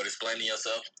 What, explaining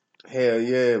yourself? Hell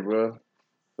yeah, bro.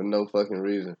 For no fucking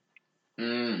reason.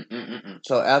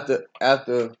 So after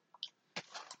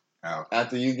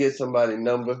you get somebody's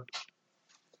number,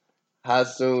 how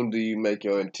soon do you make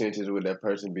your intentions with that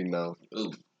person be known?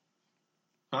 Ooh.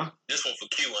 Huh? This one for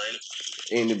Q, ain't it?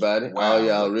 Anybody? Wow, Oh,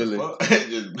 y'all really? I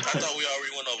thought we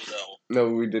already went over that one. No,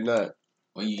 we did not.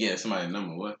 When you get somebody's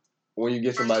number, what? When you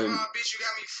get somebody... First of all, bitch, you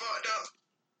got me fucked up.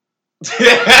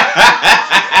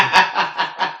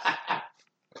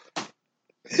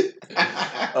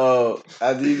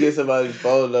 After you get somebody's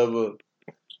phone number,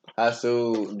 how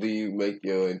soon do you make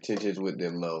your intentions with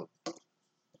them known?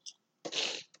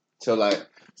 So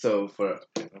for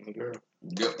I'm a girl.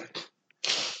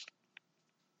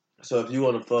 So if you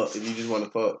just want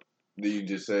to fuck, do you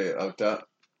just say it up top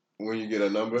when you get a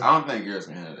number? I don't think girls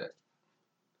can handle that.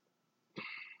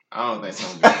 I don't think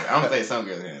some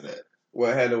girls handle that.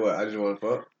 What handle what? I just want to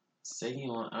fuck. Say you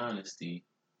want honesty,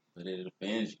 but it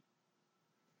offends you.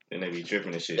 Then they be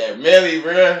tripping and shit. That Millie,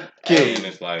 bruh. Hey, and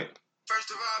it's like,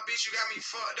 First of all, bitch, you got me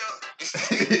fucked up.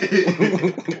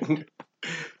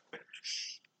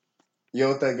 You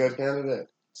don't think girls can handle that?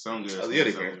 Some girls. Oh, yeah,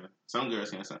 they can. Some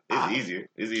girls can. it's easier.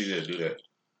 It's easier to do that.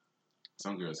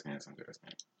 Some girls can. Some girls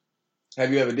can't.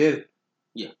 Have you ever did it?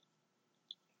 Yeah.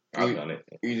 I've done it.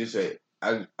 You just say,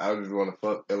 I just want to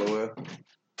fuck, LOL.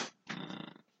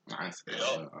 I ain't say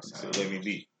Yup. that. So let me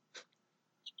be.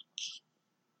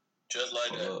 Just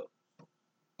like that.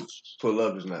 Pull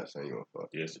up is not saying you want to fuck.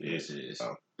 Yes, it is.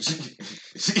 Oh.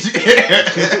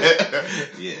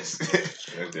 Yes.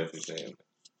 That's definitely saying that.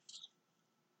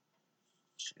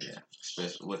 Yeah.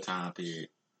 Especially what time period.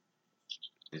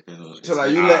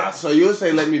 So you'll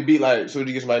say let me be like, so you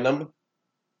get my number?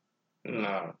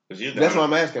 Nah, because that's what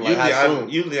I'm asking. Like, how soon?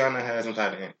 Usually I'm gonna have some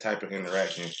type of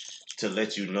interaction to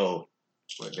let you know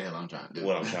what the hell I'm trying to do.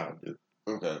 What I'm trying to do.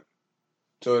 Okay.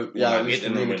 So y'all at least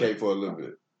communicate for a little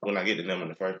bit. When I get the number in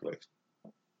the first place,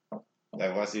 like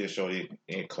if I see a shorty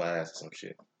in class or some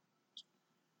shit,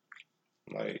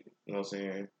 like you know what I'm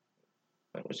saying,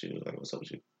 like what's up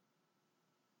with you?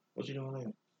 What you doing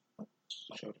later?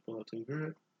 Shorty pull up to you,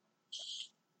 girl.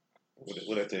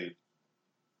 What that tell you?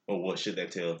 Or what should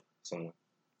that tell someone?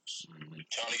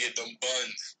 Trying to get them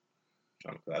buns.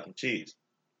 Trying to collect some cheese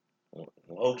on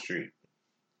Oak Street.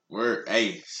 Word,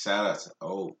 hey, shout out to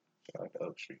Oak. Shout out to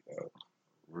Oak Street, dog.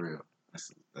 Real. That's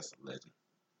a legend.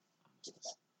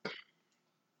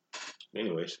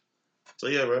 Anyways, so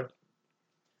yeah, bro.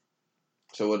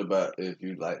 So what about if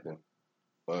you like them,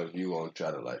 or if you won't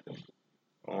try to like them?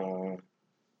 More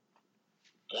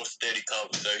steady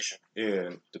conversation.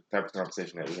 Yeah, the type of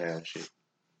conversation that we have and shit.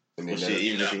 And well, shit,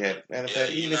 even if he had, matter of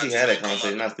fact, even if he had that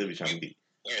conversation, I'd still be trying to be.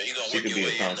 Yeah, you gonna she work could your be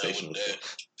way a conversation in with that.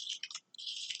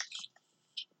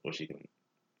 Well, she can.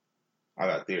 I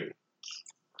got theory.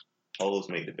 Hoes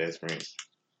make the best friends.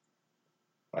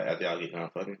 Like after y'all get done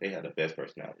fucking, they have the best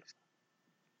personalities.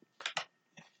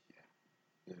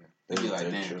 Yeah. They be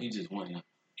like, damn, he just went him.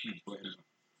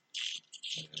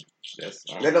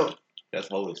 That's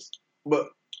hoes.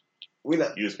 But we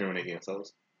not. You discriminate against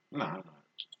hoes? Nah, I'm not.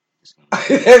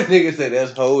 That nigga said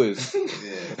that's hoes.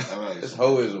 Yeah, that's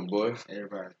hoism, boy.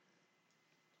 Everybody.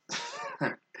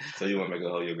 So you want to make a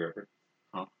hoe your girlfriend?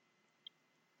 Huh?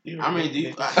 Okay,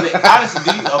 honestly,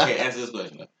 okay, answer this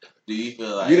question. Do you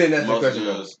feel like you didn't answer most the question,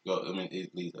 girls go, I mean,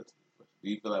 it leads up to the question. Do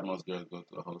you feel like most girls go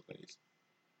through a whole phase?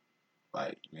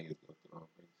 Like, niggas go through a whole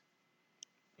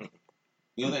phase?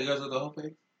 You don't think girls go through a whole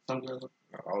phase? Some girls go?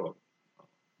 Not all of them.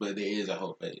 But there is a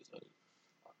whole phase. So.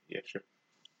 Yeah, sure.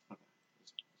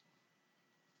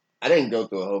 I didn't go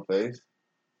through a whole phase.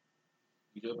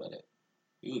 You know about that?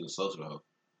 You was a social hoe.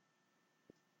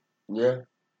 Yeah.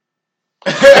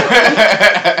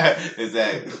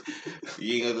 Exactly.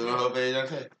 You ain't go through a whole phase,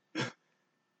 okay?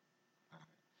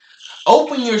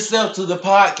 Open yourself to the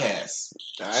podcast.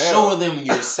 Show them I'm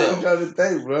yourself. trying to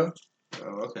think, bro.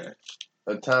 Oh, okay.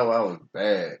 A time where I was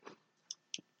bad.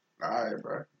 Alright,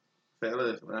 bro.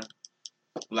 Fellas, bro.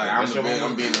 Like Yeah, I'm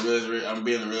being the realest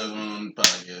one on the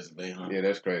podcast today, huh? Yeah,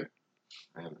 that's crazy.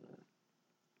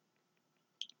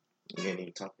 You ain't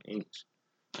even talking English.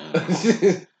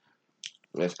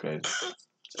 That's crazy.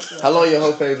 How long your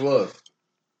whole phase was?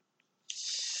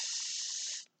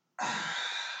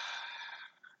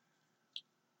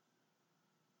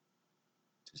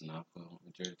 Just not cool.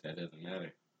 That doesn't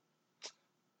matter.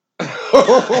 I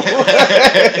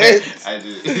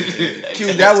just,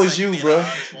 Q, that was you, bro.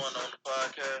 Honest one on the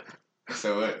podcast.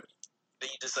 So what? Then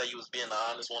you just say you was being the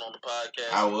honest one on the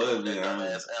podcast. I was being being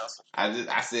honest.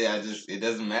 It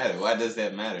doesn't matter. Why does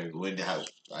that matter?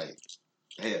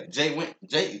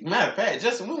 Matter of fact,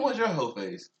 Justin, when was your whole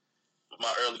phase?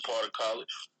 My early part of college.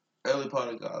 Early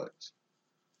part of college.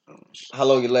 How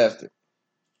long you lasted?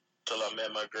 Till I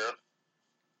met my girl.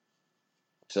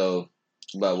 So,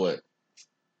 about what?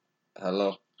 How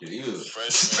long? You.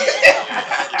 Freshman year of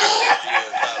college.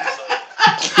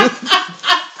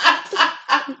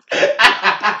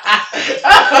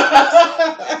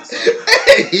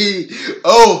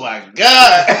 Oh my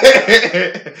god!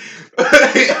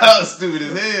 Y'all stupid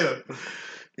as hell.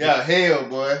 Y'all hell,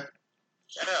 boy.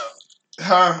 Yeah.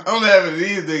 Huh? I'm laughing at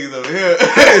these niggas over here.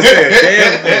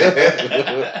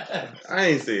 I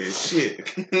ain't said shit.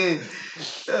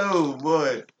 Oh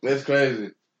boy. That's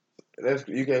crazy.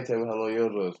 You can't tell me how long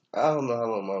yours was. I don't know how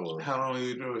long mine was. How long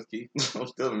you yours, Keith? I'm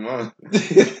still in mine.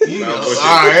 You Nah, know.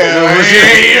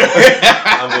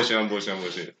 I'm bullshit. I'm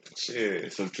bullshit.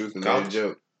 Shit. Some truth in that College?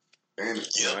 joke. No,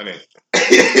 I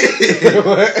didn't.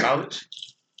 What? College?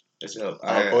 That's help.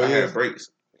 I had breaks.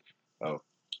 Oh.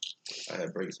 I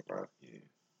had breaks around. Yeah.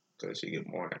 Cause she get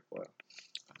boring after a while.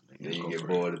 Then you get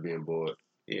bored of being bored.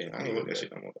 Yeah, I ain't with that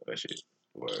shit no more. That shit.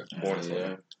 Word. Boring.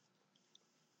 Yeah.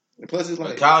 And plus, it's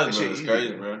like college, that bro, shit is easy,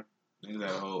 crazy, man. bro. Niggas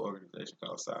had a whole organization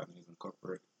called Side Niggas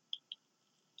Incorporated.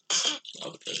 I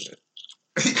was president.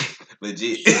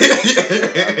 Legit. I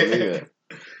believe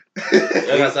that.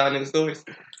 Y'all got side nigga stories?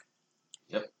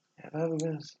 Have I ever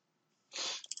been?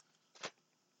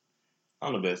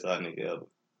 I'm the best side nigga ever.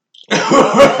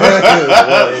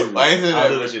 Why you say I that?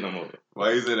 do that shit no more.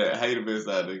 Why you say that? How you the best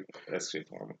side nigga? That's shit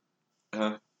for me.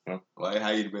 Huh? Why? How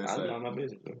you the best I side? do my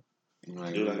business, bro. You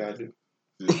I do what I gotta do.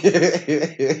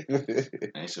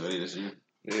 Ain't sure that's you.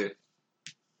 Yeah.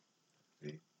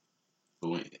 But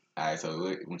when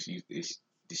she did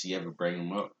she ever bring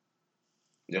him up?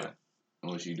 Yeah.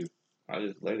 And what she do? I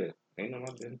just lay there. Ain't no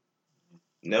my business.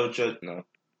 Never trust. No.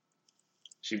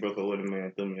 She broke up with a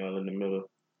man, threw me all in the middle.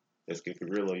 Let's get for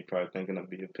real. You probably thinking I'd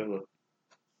be a pillow.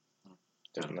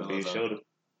 Thinking I'd be a shoulder.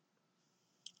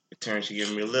 In turn, she gave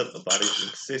me a lip. Her body's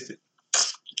consistent.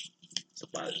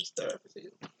 Somebody disturbed as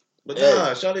hell. But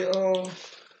nah, shawty,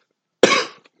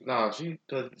 nah,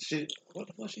 cause shit, what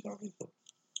the fuck she got me for?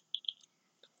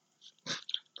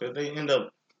 Cause they end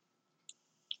up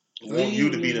want you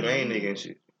to be the main nigga and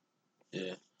shit.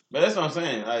 Yeah. But that's what I'm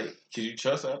saying. Like, could you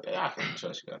trust her? I couldn't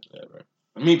trust you after that, bro.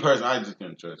 Me personally, I just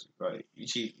couldn't trust you. Like, you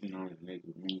cheat, a nigga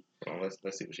with me. Let's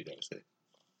see what she got to say.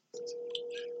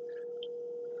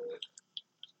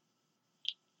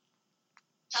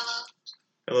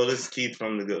 Hello, this is Keith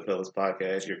from the Goodfellas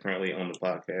podcast. You're currently on the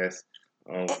podcast.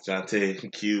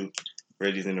 Jonte, Q,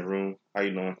 Reggie's in the room. How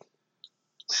you doing?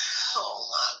 Oh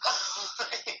my god.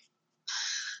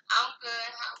 I'm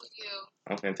good. How are you?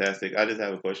 I'm fantastic. I just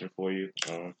have a question for you.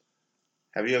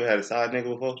 Have you ever had a side nigga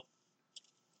before?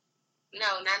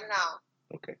 No, not at all.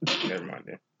 Okay, never mind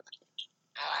then.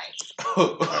 Alright.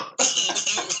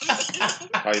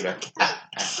 Call you back.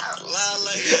 Lie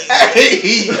like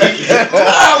Like a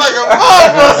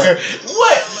motherfucker.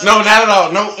 What? No, not at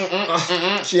all. No.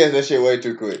 She asked that shit way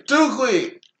too quick. Too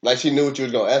quick. Like she knew what you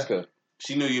was gonna ask her.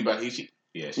 She knew you about You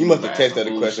must have texted her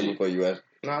the question before you asked.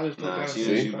 Nah, she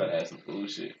knew you about to ask some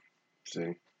bullshit.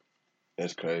 See,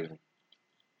 that's crazy.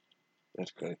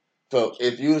 That's crazy. So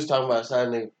if you was talking about a side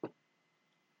nigga,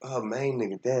 main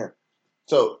nigga, damn.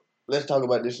 So let's talk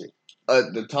about this shit.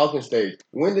 The talking stage.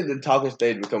 When did the talking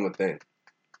stage become a thing?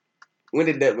 When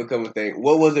did that become a thing?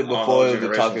 What was it before it was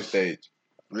the talking stage?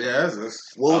 Yeah,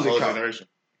 that's What was it whole called? generation.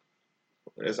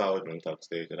 It's always been the talking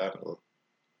stage that I know.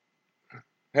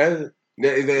 Has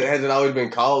it always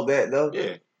been called that though?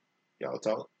 Yeah. Y'all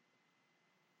talk.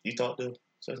 You talk to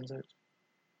such and such?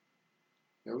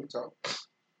 Yeah, we talk.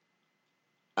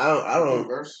 I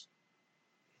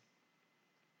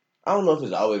don't know if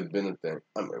it's always been a thing.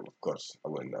 I mean, of course, I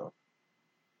wouldn't know.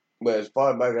 But as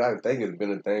far back as I can think, it's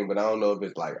been a thing. But I don't know if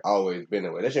it's like always been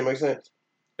that way. That shit make sense?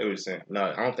 They were saying, no,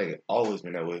 I don't think it always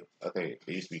been that way. I think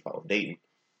it used to be called dating.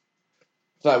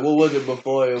 It's like, what was it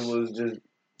before? It was just,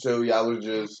 so y'all was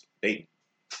just, Dating.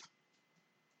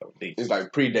 Oh, dating. it's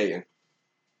like pre-dating.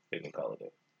 They can call it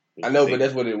that. I know, Dating. but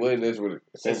that's what it was. That's what it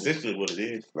That's essentially what it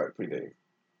is. like pre-dating.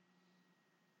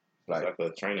 Like, it's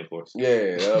like a training course.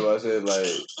 Yeah, that's what I said. Like,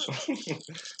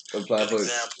 applying Good for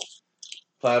example.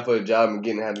 a job and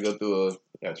getting have to go through a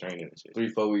Got training and shit.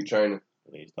 3-4 week training.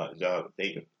 And then you start the job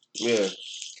dating. Yeah.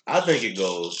 I think it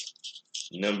goes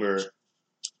number,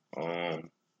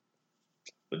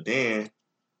 but then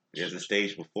there's a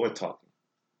stage before talking.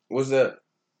 What's that?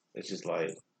 It's just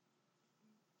like,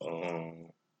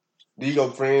 Do you go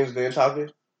friends then talking?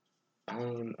 I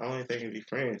don't even think it'd be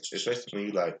friends, especially when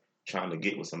you like trying to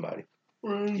get with somebody.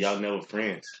 Friends. Y'all never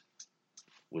friends,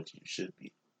 which you should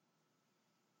be.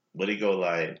 But it go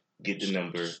like get the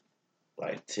number,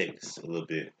 like text a little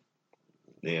bit,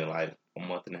 then like a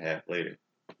month and a half later,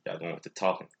 y'all going to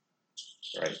talking,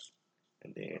 right?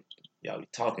 And then y'all be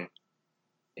talking,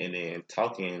 and then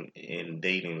talking and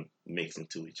dating mix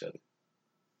into each other.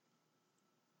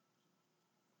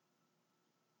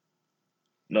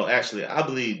 No, actually, I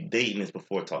believe dating is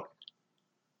before talking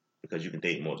because you can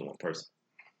date more than one person.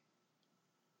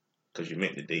 Because you're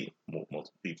meant to date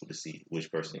multiple people to see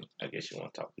which person I guess you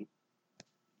want to talk to.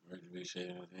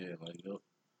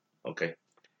 Okay.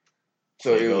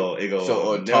 So it go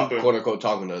so number. quote unquote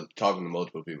talking to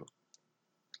multiple people.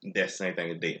 That's the same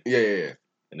thing as dating. Yeah.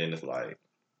 And then it's like,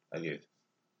 I guess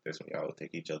that's when y'all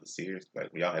take each other serious.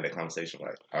 Like when y'all had that conversation,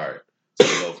 like, all right, so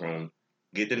we go from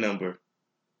get the number,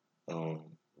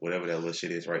 whatever that little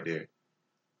shit is right there.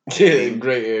 Yeah,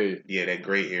 gray area. Yeah, that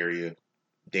gray area.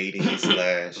 Dating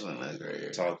slash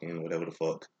talking, whatever the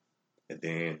fuck. And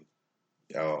then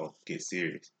y'all get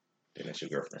serious. Then that's your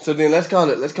girlfriend. So then let's call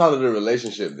it a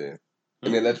relationship then.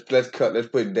 And then let's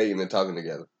put dating and talking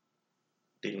together.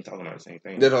 Dating and talking are the same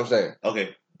thing. That's what I'm saying.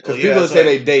 Okay. Because people say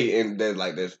they date and they're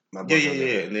like this.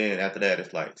 Yeah. And then after that,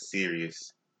 it's like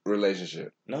serious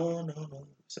relationship. No.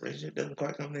 It's a relationship doesn't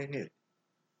quite come in here.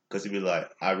 Because he'd be like,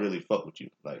 I really fuck with you.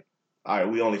 Like, all right,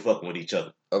 we only fucking with each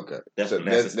other. Okay. That's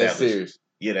serious.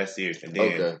 Yeah, that's serious. And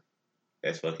then okay.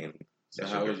 That's fucking. So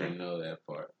how would you know that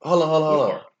part? Hold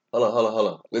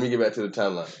on. Let me get back to the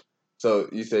timeline. So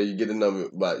you say you get the number,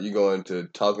 but you go into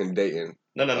talking, dating.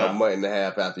 No. A month and a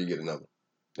half after you get the number.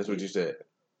 That's what you said.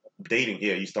 Dating,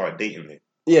 yeah, you start dating it.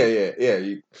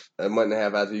 Yeah. A month and a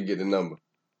half after you get the number.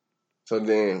 So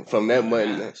then, from that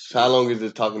month, how long is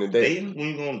this talking and dating? Dating? When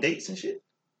you go on dates and shit?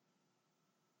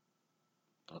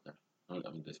 Okay.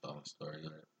 I'm just following the story.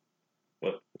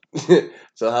 What?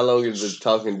 So how long is the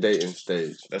talking, dating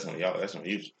stage? That's on y'all. That's on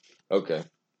you. Okay.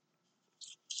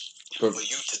 For you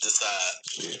to decide.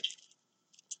 Yeah.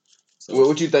 So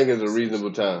what you think is a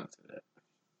reasonable time?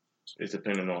 It's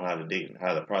depending on how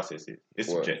the process is. It's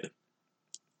subjective.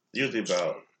 Usually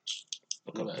about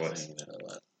a couple months.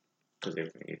 Because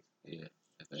everything is. Yeah.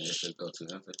 I think it should go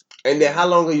to answer. And then how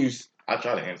long are you... I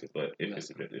try to answer, but if it's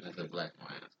subjective. That's a black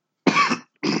man.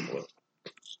 What?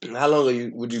 How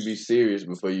long would you be serious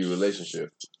before your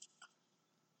relationship?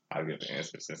 I'll give the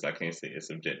answer since I can't say it's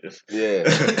subjective. Yeah.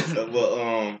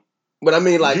 But I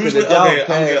mean, like, usually,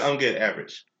 okay, I'm good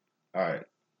average. All right.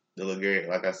 The little gray,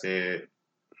 like I said,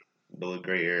 the little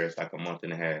gray area is like a month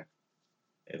and a half.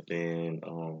 And then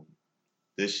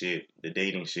this shit, the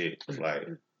dating shit, is like,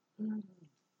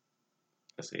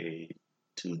 let's say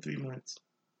 2-3 months.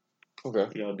 Okay.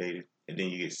 Y'all dated. And then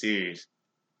you get serious.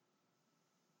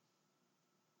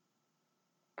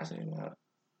 I say, nah.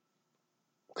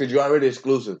 Because you're already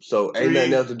exclusive. So ain't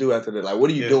nothing else to do after that. Like,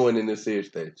 what are you doing in this serious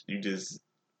stage? You just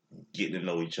getting to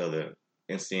know each other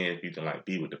and seeing if you can, like,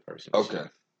 be with the person. Okay.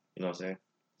 Shit. You know what I'm saying?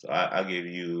 So I give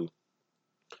you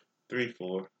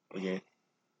 3-4 again.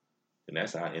 And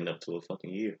that's how I end up to a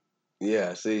fucking year.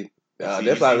 Yeah, see.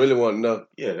 That's what I really want to know.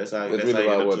 Yeah, that's how really how what I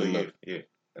I end up want to to a know. year. Yeah,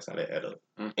 that's how they add up.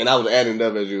 And I was adding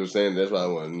up as you were saying. That's what I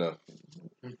want to know.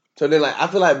 So then, like, I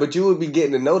feel like, but you would be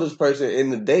getting to know this person in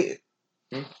the dating.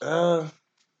 Nah,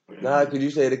 because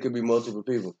you said it could be multiple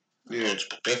people. Yeah.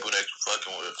 Multiple people that you're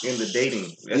fucking with. In the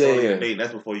dating. That's only in the dating.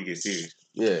 That's before you get serious.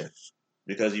 Yeah.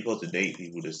 Because you're supposed to date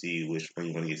people to see which one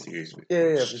you want to get serious with.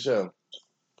 Yeah, for sure.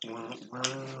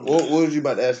 What was you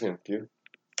about to ask him, Q?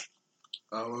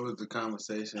 What was the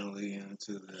conversation leading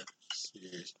into the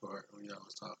serious part when y'all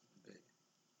was talking dating?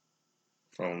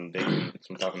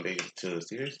 From talking dating to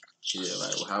serious? Yeah,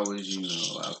 like, how would you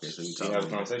know? Like, okay, so you have a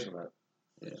conversation about it.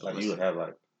 Yeah, like, you would have,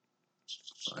 like,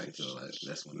 so, like,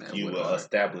 that's when that you will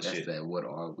establish that's it. That what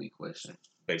are we question.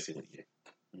 Basically, yeah.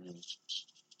 Mm-hmm.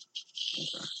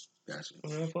 Okay. Gotcha.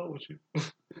 Man, fuck with you.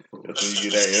 That's when you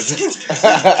get that answer.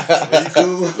 You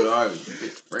cool? We are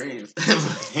friends.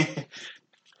 We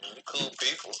cool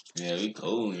people. Yeah, we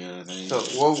cool. You know what I'm saying? So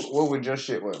what would your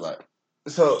shit look like?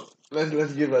 So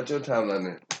let's give out your timeline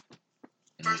then.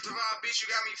 First of all, bitch, you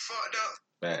got me fucked up.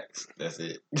 Facts. That's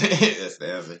it. That's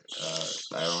the answer.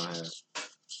 I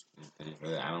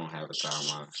don't have a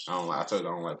timeline. I told you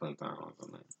I don't like putting time on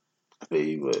something. I feel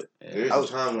you, but There's a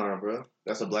timeline, bro.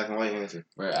 That's a black and white answer.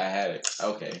 Where I had it.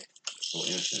 Okay. For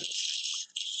instance,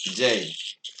 Jay,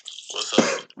 What's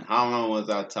up? how long was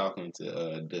I talking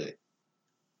to Dud?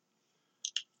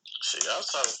 Shit, I was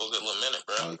talking for a good little minute,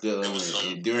 bro. A good little It was minute.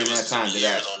 some- And during it was that time, some did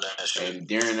years on that shit. and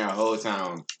during that whole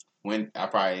time, when I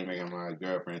probably ain't making my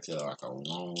girlfriend till like a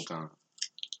long time.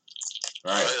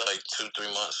 Right? Probably like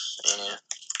 2-3 months in.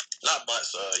 Not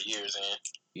months, years in.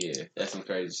 Yeah, that's some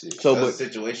crazy shit. so That's but a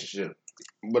situationship.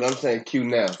 but I'm saying Q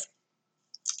now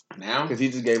Now? because he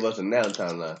just gave us a now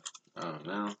timeline. Oh,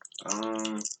 now?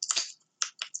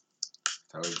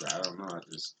 Told you, bro, I don't know.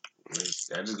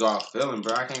 I just go off feeling,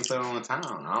 bro. I can't put it on time.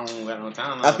 I don't got no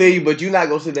time. I feel you, but you're not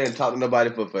gonna sit there and talk to nobody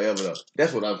for forever though.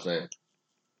 That's what I'm saying.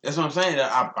 That's what I'm saying.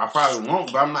 I probably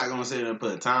won't, but I'm not gonna sit there and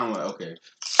put a time like, okay,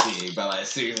 shit, about like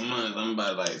 6 months. I'm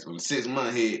about like from 6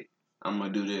 months hit. I'm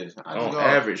gonna do this. On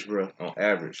average, bro. On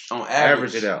average. On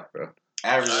Average it out, bro.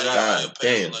 Average it out. God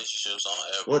damn. Relationships on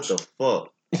average. What the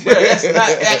fuck? Bro, that's not.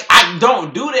 I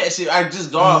don't do that shit. I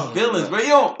just go off feelings, bro. You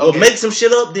don't. Well, make some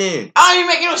shit up then. I ain't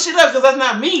making no shit up because that's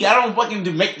not me. I don't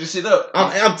fucking make the shit up.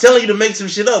 I'm telling you to make some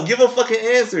shit up. Give a fucking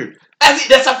answer. That's it.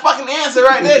 That's a fucking answer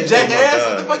right there, jackass. God.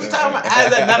 What the fuck you talking about? How is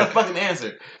that not a fucking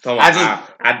answer?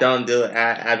 I don't do it.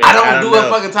 I don't do a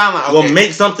fucking timeline. Okay. Well,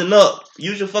 make something up.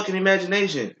 Use your fucking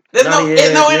imagination. There's no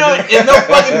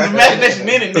fucking imagination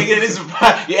in it, nigga. This is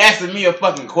you're asking me a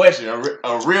fucking question, a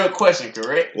real question,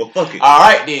 correct? Well, fuck it. All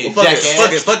right then, Well,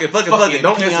 jackass. Fuck it.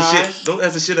 Don't answer shit. Don't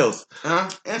answer shit else.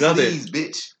 Answer Nothing. these,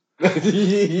 bitch. I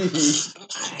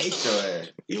hate your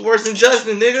ass. You worse than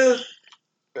Justin, nigga.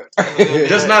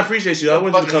 Justin, I appreciate you. I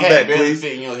want you to come back, please.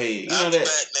 Fit in your head. You know I'll be that.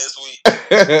 back next week.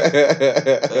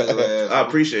 I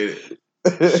appreciate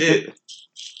it. Shit.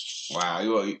 Wow,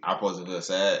 I supposed to feel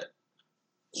sad.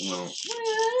 You know.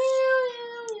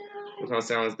 What kind of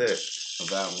sound is that?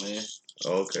 About man.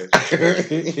 Oh, okay.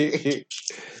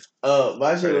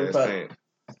 My shit was probably.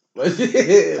 What's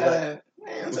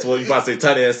what you about to say?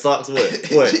 Tight ass socks? What?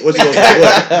 What you gonna say?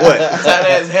 What? Tight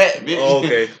ass hat, bitch. Oh,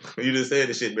 okay. You just said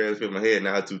the shit barely fit my head.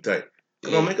 Now it's too tight.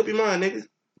 Come on, make up your mind, nigga.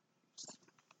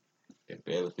 It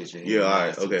barely fit your head. Yeah, all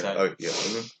right. Okay. All right. Yeah.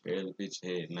 Mm-hmm. Barely fit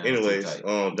your head. Now Anyways,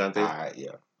 Dante. All right.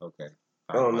 Yeah. Okay.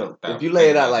 I don't know. If you lay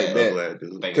it out like that,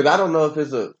 because I don't know if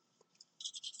it's a.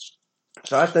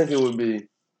 So I think it would be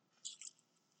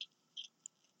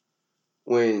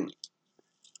when.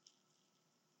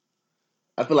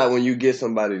 I feel like when you get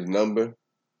somebody's number,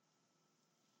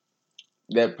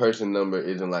 that person number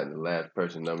isn't like the last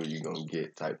person number you're gonna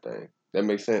get type thing. That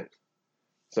makes sense?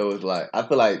 So it's like, I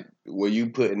feel like when you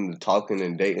put in the talking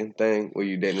and dating thing, where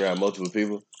you dating around multiple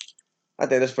people, I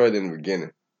think that's further in the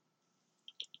beginning.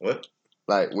 What?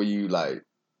 Like, where you like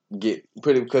get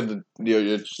pretty, because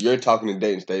your talking and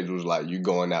dating stage was like you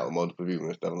going out with multiple people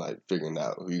and stuff, like figuring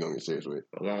out who you gonna get serious with.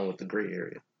 Along with the gray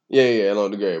area. Yeah,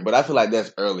 along the gray. But I feel like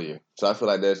that's earlier. So I feel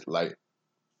like that's like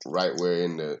right where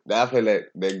in the. I feel like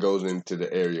that goes into the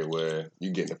area where you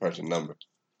get the person number.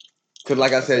 Because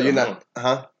like I said, you're not.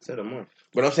 Said a month.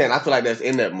 But I'm saying I feel like that's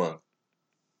in that month.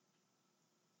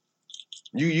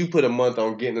 You put a month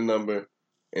on getting the number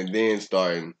and then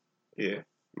starting. Yeah.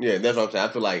 Yeah, that's what I'm saying.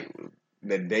 I feel like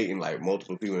that dating like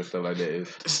multiple people and stuff like that is.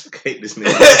 Hate this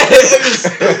nigga.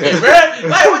 Bro,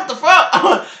 like what the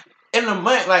fuck? In the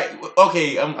month, like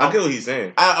okay, I get what he's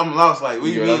saying. I'm lost. Like, what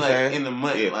You you know mean, what I'm like saying? in the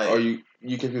month? Yeah. Like, Are you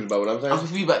confused about what I'm saying? I'm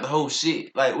confused about the whole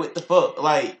shit. Like, what the fuck?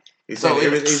 Like, He said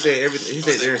everything. He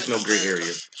said there's no gray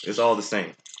area. It's all the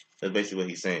same. That's basically what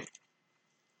he's saying.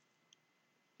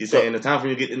 He's saying the time for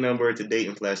you to get the number to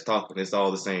dating / talking, it's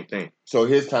all the same thing. So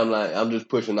his timeline, I'm just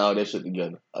pushing all that shit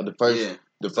together. The first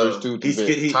two.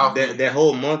 That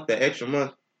whole month, that extra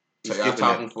month. So y'all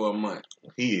talking for a month.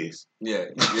 He is. Yeah.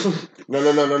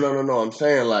 No. I'm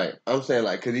saying like,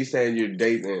 because he's saying you're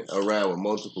dating around with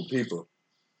multiple people.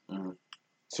 Mm-hmm.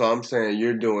 So I'm saying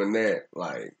you're doing that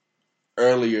like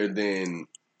earlier than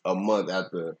a month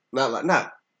after,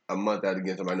 not a month after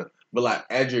getting somebody, but like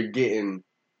as you're getting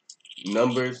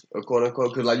numbers, or quote unquote,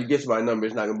 because like you get somebody number,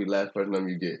 it's not gonna be the last person number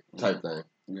you get type thing.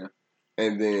 Yeah.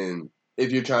 And then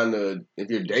if you're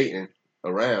dating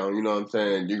around, you know what I'm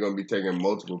saying, you're gonna be taking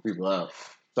multiple people out.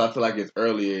 So I feel like it's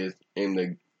earlier in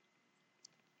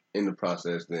the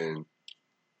process than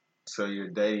So you're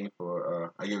dating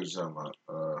for I get what you're talking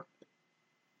about.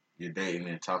 You're dating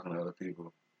and talking to other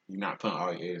people. You're not putting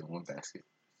all your eggs in one basket.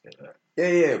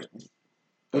 Yeah.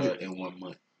 In 1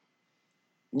 month.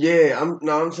 Yeah, I'm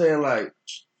saying like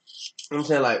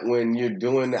when you're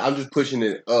doing that, I'm just pushing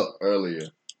it up earlier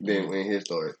than in his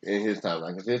story, in his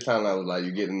timeline. Because his timeline was like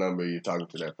you get a number, you're talking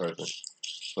to that person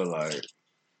for like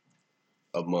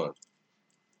a month.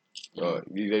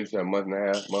 You say a month and a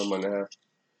half,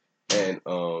 and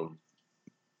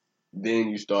then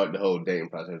you start the whole dating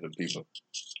process with people.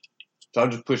 So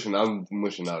I'm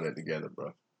mushing all that together,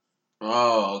 bro.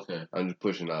 Oh, okay. I'm just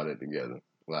pushing all that together.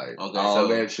 Like, Okay, all so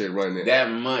that shit running.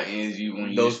 That month is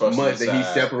when you're those supposed months to that he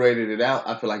decide. separated it out,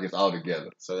 I feel like it's all together.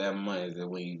 So that month is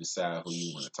when you decide who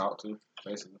you want to talk to,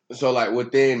 basically. So like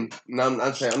within, no, I'm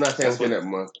not saying within that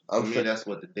month. For me, that's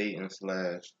what the dating /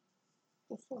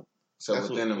 So that's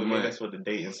within a month, me, that's what the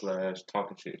dating /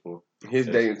 talking shit for. His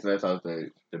dating / talking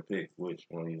stage. To pick which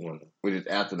one you want to. Which is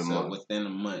after the month. So within a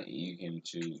month, you can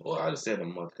choose. Well, I just said a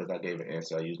month because I gave an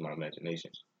answer. I used my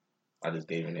imagination. I just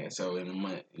gave an answer. So in a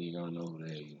month, you don't know who the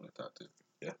hell you want to talk to.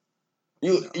 Yeah.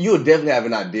 You'll definitely have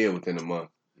an idea within a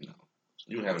month. No.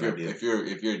 You have an idea. If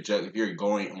you're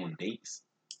going on dates,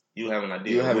 you have an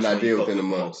idea. You have an idea within a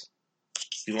month.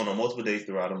 You go on multiple dates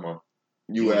throughout a month.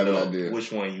 You have an idea.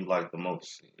 Which one you like the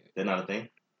most. They're not a thing?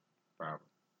 Probably.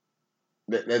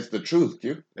 That's the truth,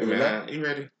 Q. Hey, man, you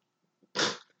ready?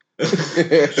 Man,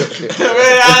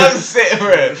 I understand,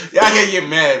 bro. Y'all can get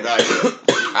mad about it.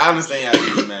 I understand y'all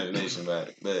get imagination about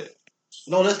it, but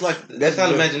no, that's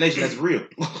not imagination. That's real.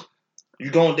 You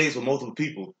go on dates with multiple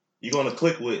people. You're gonna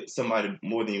click with somebody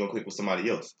more than you're gonna click with somebody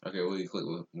else. Okay, well, you click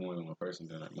with more than one person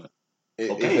during that month.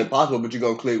 It's impossible, but you're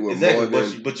gonna click with more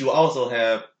than. But you also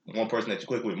have one person that you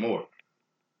click with more.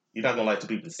 You're not gonna like two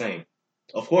people the same.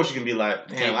 Of course, you can be like,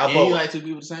 damn, can you like two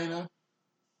people the same though?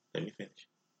 Let me finish.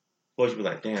 Of course, you be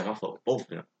like, damn, I fuck with both of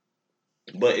them.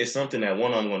 But it's something that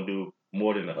one of them gonna do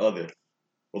more than the other.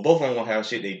 But both of them gonna have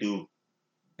shit they do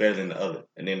better than the other,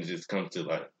 and then it just comes to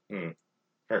like,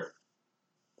 her.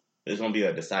 There's gonna be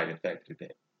a deciding factor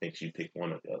that makes you pick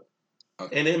one or the other.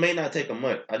 Okay. And it may not take a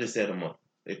month. I just said a month.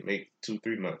 It may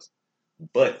 2-3 months.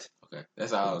 But okay,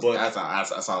 that's all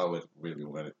I really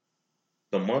wanted.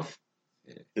 The month,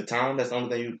 the time. That's the only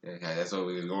thing you. Okay, that's what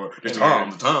we're going. The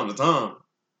time.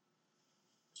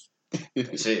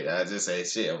 Shit, I just say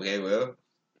shit. Okay, well,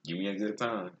 give me a good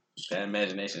time. That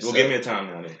imagination. Well, give me a time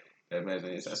now then. That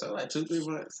imagination. So like 2-3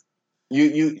 months.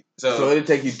 So it'll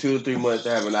take you 2 to 3 months to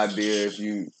have an idea if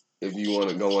you want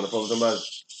to go on the phone with somebody.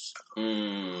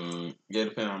 Yeah,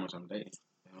 depending on how much I'm dating.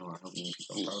 I hope you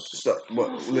keep on so, but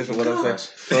listen, what I'm saying.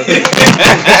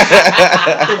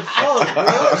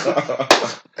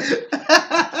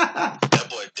 That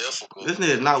boy difficult. This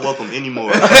nigga is not welcome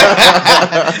anymore.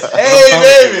 Hey,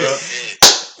 baby.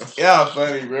 Y'all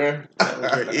funny, bro.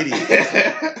 You're idiot.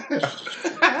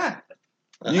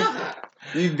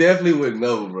 You definitely would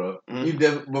know, bro. You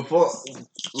before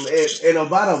in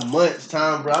about a month's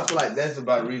time, bro. I feel like that's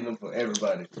about reasonable for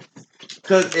everybody.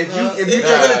 Because if it's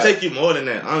gonna take you more than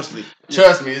that, honestly.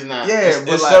 Trust me, it's not. Yeah,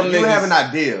 but like, you have an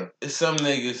idea. It's some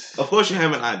niggas. Of course, you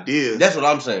have an idea. That's what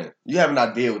I'm saying. You have an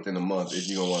idea within a month if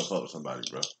you gonna want to fuck with somebody,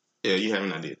 bro. Yeah, you have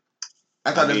an idea.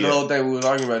 I thought that's the whole thing we was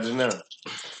arguing about just now.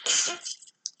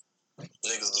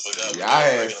 Niggas forgot. Yeah, I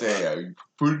had said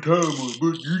put time on,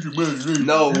 but use your imagination.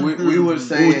 No, we were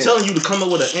saying. We were telling you to come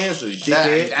up with an answer, you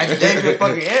dickhead. I gave you a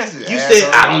fucking answer. You said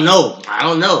I don't know. I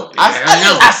don't know. I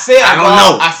said I don't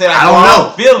know. I said I don't know.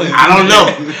 Feelings. I don't know.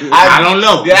 I don't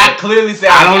know. Did I clearly say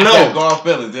I don't know? Go on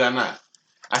feelings. Did I not?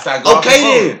 I said I go off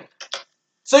then.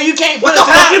 So you can't what put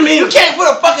the fuck you mean? You can't put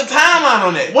a fucking timeline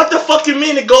on that. What the fuck you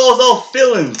mean it goes off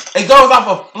feelings? It goes off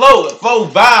a flow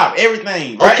vibe,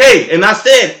 everything. Right? Okay, and I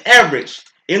said average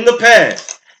in the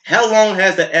past. How long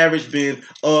has the average been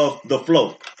of the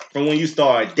flow from when you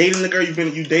started dating the girl? You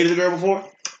dated a girl before?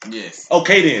 Yes.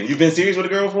 Okay, then you've been serious with a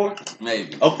girl before?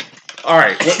 Maybe. Okay. All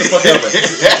right. What the fuck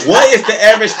else? What is the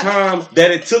average time that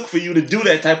it took for you to do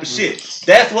that type of shit?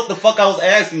 That's what the fuck I was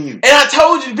asking you. And I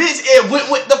told you, bitch, it went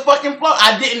with the fucking flow.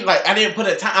 I didn't put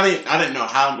a time. I didn't know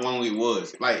how long it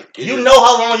was. Like you know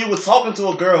how long you was talking to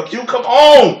a girl. You come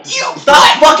on. You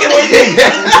stop fucking with me.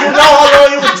 You know how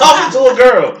long you was talking to a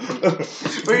girl.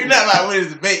 But you're not like with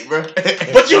this debate, bro.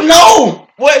 But you know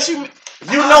what you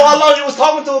know how long you was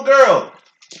talking to a girl.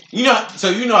 You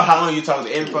know how long you talking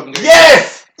to every fucking girl.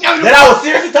 Yes. That I was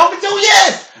seriously talking to?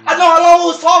 Yes. I know how long we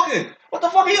was talking. What the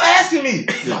fuck are you asking me?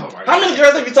 How many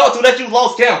girls have you talked to that you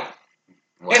lost count?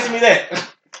 Wow. Answer me that.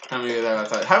 How many girls have I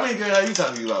talked? How many girls have you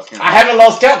talked to you lost count? I haven't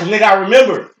lost count because nigga I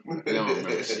remember. I don't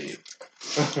remember shit.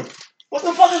 What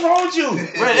the fuck is wrong with you?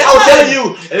 Bro, I was telling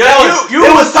you. It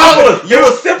was simple. It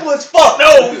was simple as fuck.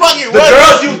 No, fuck it. The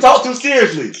girls you talk to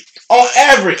seriously. On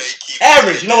average.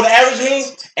 You know what the average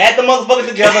means? Add the motherfuckers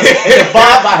together.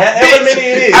 Divide by however many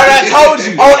it is. And I told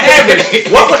you. On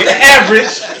average. What was the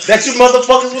average that you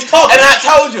motherfuckers was talking? And I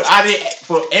told you. I did.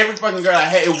 For every fucking girl I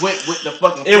had, it went with the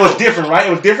fucking flow. It was different, right?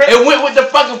 It was different? It went with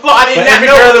the fucking flow. I did But not every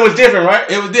know. girl, it was different, right?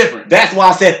 It was different. That's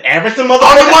why I said average the Only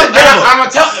motherfuckers one thing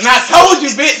together. and I told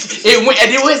you, bitch, it went.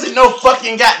 And there wasn't no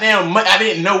fucking goddamn month. I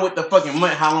didn't know what the fucking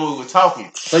month, how long we were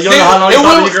talking. So you don't know how long you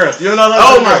talking to your girl. You don't know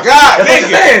how long. Oh my god, That's what I'm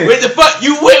nigga! saying. With the fuck,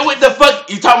 you went with the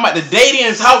fuck. You talking about the dating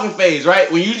and talking phase,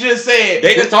 right? When you just said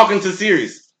They just talking to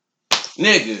serious.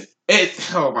 nigga.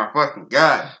 Oh my fucking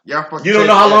god, y'all fucking. You don't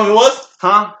know how long it was?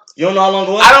 Huh? You don't know how long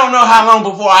it was? I don't know how long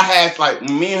before I had like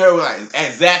me and her were like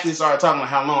exactly started talking like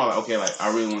how long. Like okay, like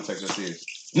I really want to take her serious.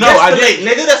 No, I didn't.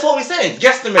 Nigga, that's what we said.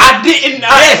 Guesstimate. I didn't.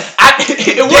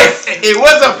 It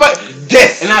was a fuck.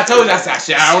 Guess. And I told you, I said,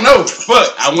 shit, I don't know.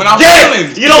 Fuck. I went off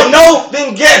feelings. You don't know?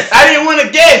 Then guess. I didn't want to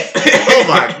guess. Oh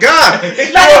my god.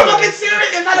 It's not that fucking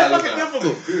serious. It's not that fucking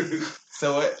difficult.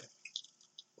 So what?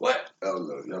 What? Oh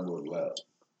no, y'all both loud.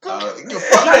 No,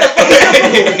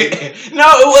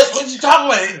 it was. What you talking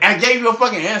about? I gave you a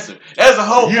fucking answer. That's a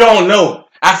whole. You don't know.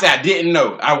 I said I didn't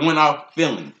know. I went off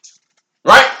feelings.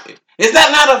 Right? Is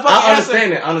that not a fucking answer?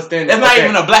 I understand that. That's not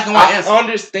even a black and white answer. I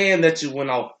understand that you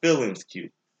went off feelings, Q.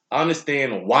 I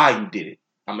understand why you did it.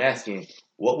 I'm asking,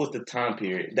 what was the time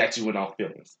period that you went off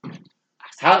feelings?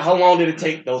 How long did it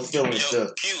take those feelings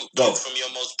to go? From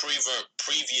your most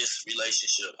previous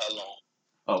relationship, how long?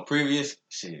 Oh, previous?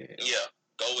 Shit. Yeah,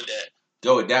 go with that.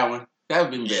 Go with that one. That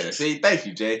would be better. See, thank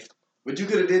you, Jay. But you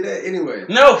could have did that anyway.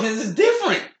 No, because it's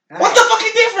different. What's the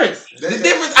fucking difference? The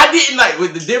difference, I didn't like,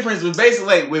 with the difference was basically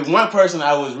like with one person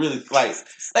I was really like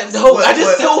the whole, I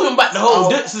just told him about the whole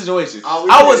Dut situation.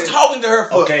 I was talking to her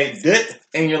for. Okay, Dut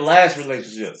in your last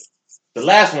relationship. The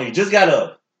last one, you just got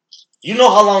up. You know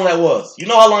how long that was. You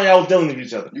know how long y'all was dealing with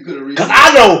each other. You could have read. Because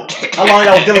I know how long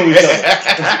y'all was dealing with each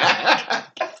other.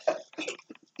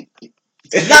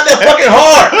 It's not that fucking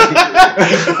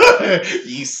hard.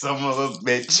 You son of a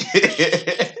bitch.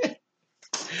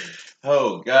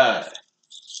 Oh God.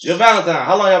 Your Valentine,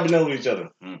 how long y'all been dealing with each other?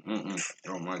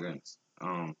 Oh my goodness.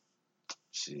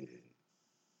 Shit.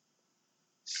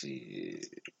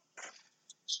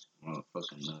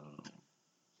 Motherfucking no.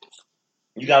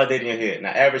 You got a date in your head.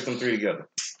 Now average them three together.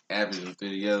 Average them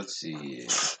three together. Shit.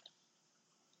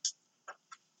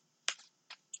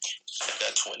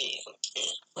 Got 20.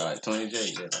 Like 20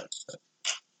 J. Yeah.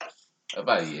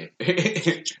 About a year.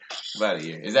 About a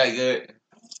year. Is that good?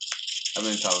 I've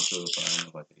been talking to her for I don't know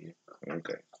about the year.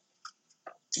 Okay.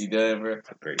 You done, bro?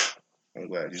 Great. I'm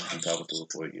glad you've been talking to her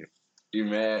for a year. You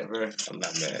mad, bro? I'm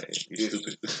not mad. You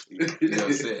stupid. You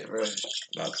upset, bro?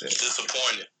 I'm upset.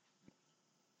 Disappointed.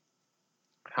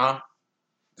 Huh?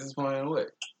 Disappointed in what?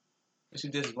 What you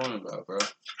disappointed about, bro?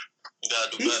 You gotta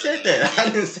do He better said than that. I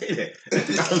didn't say that.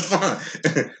 I'm fine.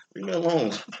 Leave me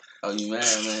alone. Oh, you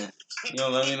mad, man? You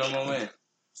don't love me no more, man?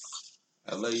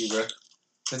 I love you, bro.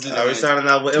 We're signing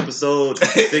out with episode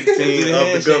 16 of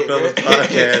the Goodfellas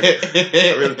podcast.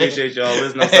 I really appreciate y'all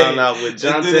listening. I'm signing out with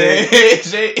Johnson.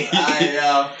 Alright,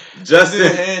 y'all.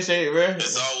 Justin. Handshake, bro.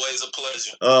 It's always a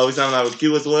pleasure. We signing out with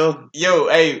Q as well. Yo,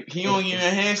 hey, he don't give me a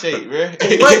handshake, bro. What?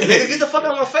 Nigga, get the fuck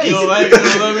out of my face. You don't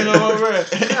love me no more, bro.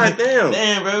 God damn.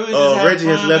 Damn, bro. We just Reggie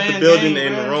has left the building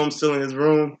game, and the room still in his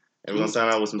room. And we're gonna sign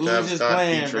out with some Travis Scott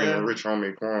playing, featuring bro. Rich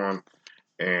Homie Quan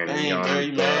and Dang, bro,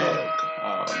 you Young mad?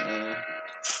 Oh, man.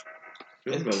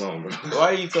 Leave me alone, bro. Why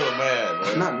are you so mad, bro?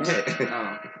 I'm not mad.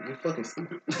 Oh. You're fucking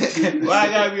stupid. Why I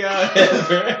gotta be out here,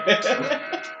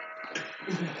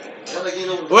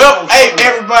 bro? Well, hey,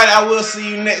 everybody, I will see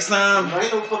you next time.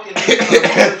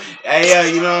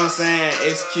 Hey, you know what I'm saying?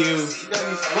 It's Q.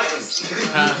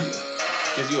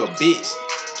 Because you a bitch.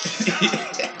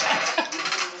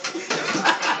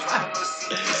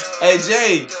 Hey,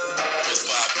 Jay.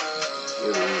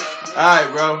 Alright,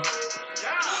 bro.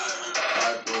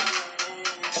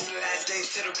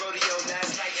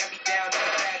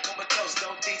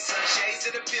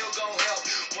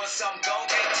 I'm gon'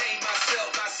 maintain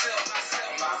myself.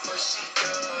 My first she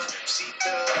thug,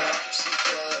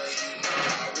 you know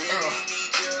I really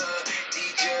need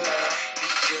ya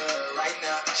right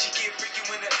now. She get freaky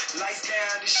when the lights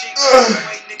down, the shit goes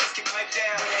away, niggas can pipe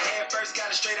down. When the hair first got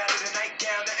it straight out of the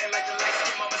nightgown, nothing like the lights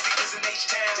skin mama see in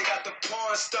H-Town. They got the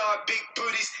porn star, big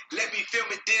booties, let me film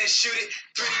it, then shoot it.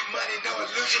 3D money, no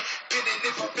illusion, bending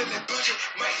if I'm feeling bougie,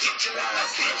 might hit your line,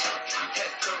 bitch.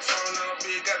 Head comes on all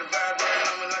big, got a vibe right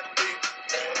on me like a big.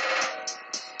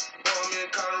 Born me in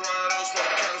Colorado,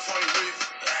 smoking California reef.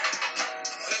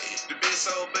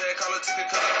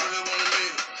 ticket cause I really wanna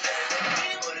meet her.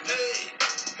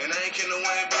 Hey, and I ain't kidding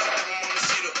away, but I'm on the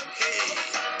seat up.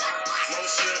 Hey, I'm on the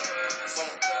seat up.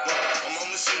 I'm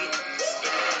on the seat up.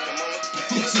 I'm on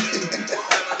the seat up.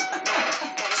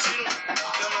 I'm on the seat up.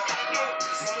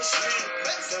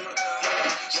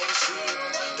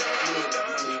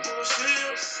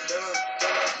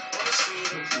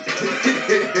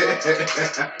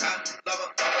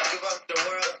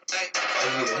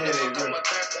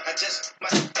 I just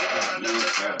might give her my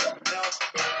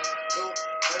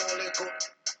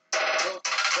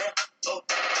oh,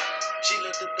 she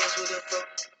looked the best with her flow.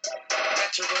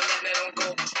 Natural and that don't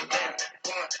go. Damn,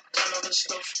 one, turn on the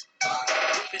stove.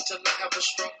 Whip it till I have a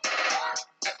stroke.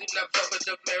 I do not fuck with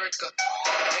America.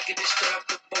 Making this straight off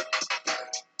the boat.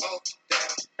 Oh,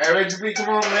 damn. Hey, Reggie B, come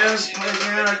on, man.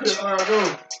 I couldn't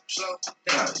go. Slow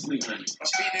Nah, down. sleep, man. I'm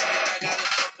speeding and I got a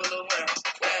truck full of rounds.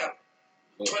 Wow.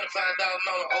 $25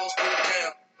 on an old school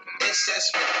cam.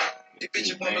 Incest me. The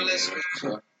bitch wanna molest me.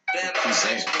 Damn, don't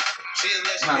sex me. She is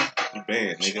lesbian. You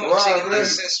bad, She nigga. wanna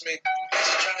assess me. And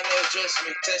she trying to address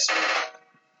me, test me.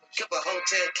 Couple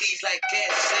hotel keys like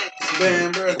gas.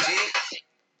 Damn, bro.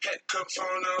 Had cup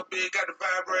phone all big, got the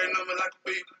vibrating on me like a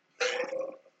beep.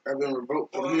 I've been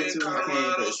revoked from here too. I can't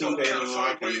even put 2K no more.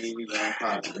 I can't even use my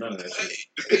phone. None of that shit.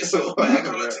 The bitch so bad,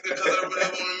 call her ticket cause I really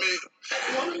wanna meet her.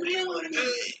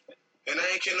 Hey. And I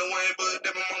ain't kidding away, but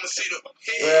that my mama see them.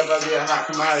 Hey. Well, if I be a hot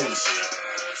commodity.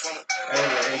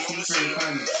 Hey, she's pretty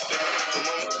funny.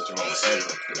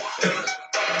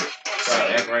 Try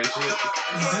to act right shit.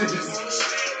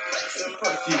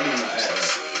 Fuck you, me, my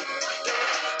ass.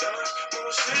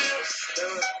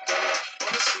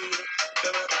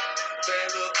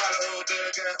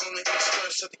 Got only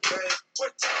express at the game.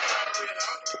 What?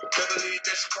 Beverly,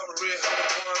 that's cover red. I'm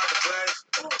going like a blast.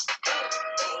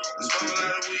 Smoking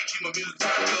out of weed, keep my music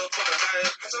turned up for the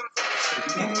night.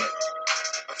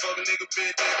 I fuck a nigga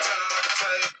big, then turn like a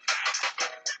tire.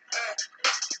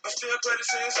 I'm still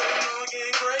practicing, so you know I'm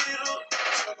getting graded up.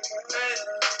 Hey,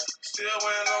 still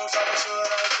wearing long socks, so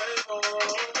I table.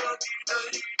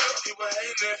 People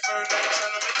hating that first night,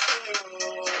 trying to make it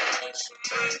payroll.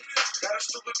 Got a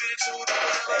stupid bitch who do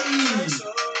whatever I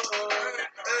so.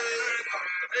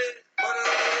 Hey, money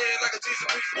on your head like a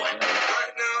decent piece. Right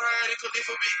now, hiding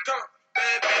Khalifa be gone.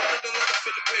 Bad bitch looking like a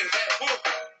Philippine.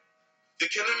 They're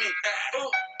killing me.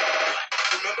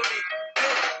 Remember me.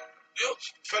 Yo,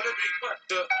 finna be what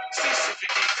the cease if you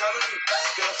keep calling me.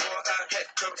 Girl, for I had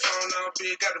cup phone all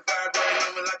big, got the vibrating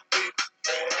on me like a beep.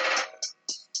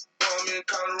 I'm in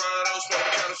Colorado, smoke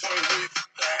California weed.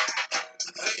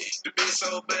 Hey, the bitch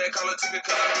so bad, call her ticket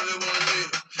cause I really wanna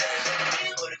meet her.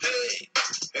 Hey,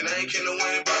 and I ain't kidding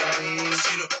away, but I'm on the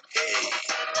seat up. Hey,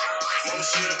 I'm on the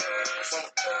seat up.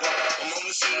 I'm on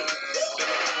the seat up.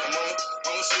 I'm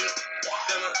on the seat up.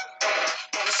 Then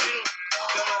I'm on the seat up.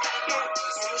 Then I'm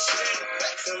on the seat up.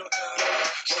 Then I'm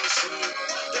on the seat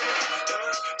up. Then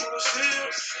I'm on the seat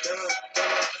up. Then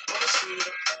I'm on the seat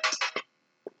up.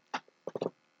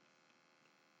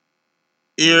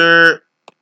 Ear.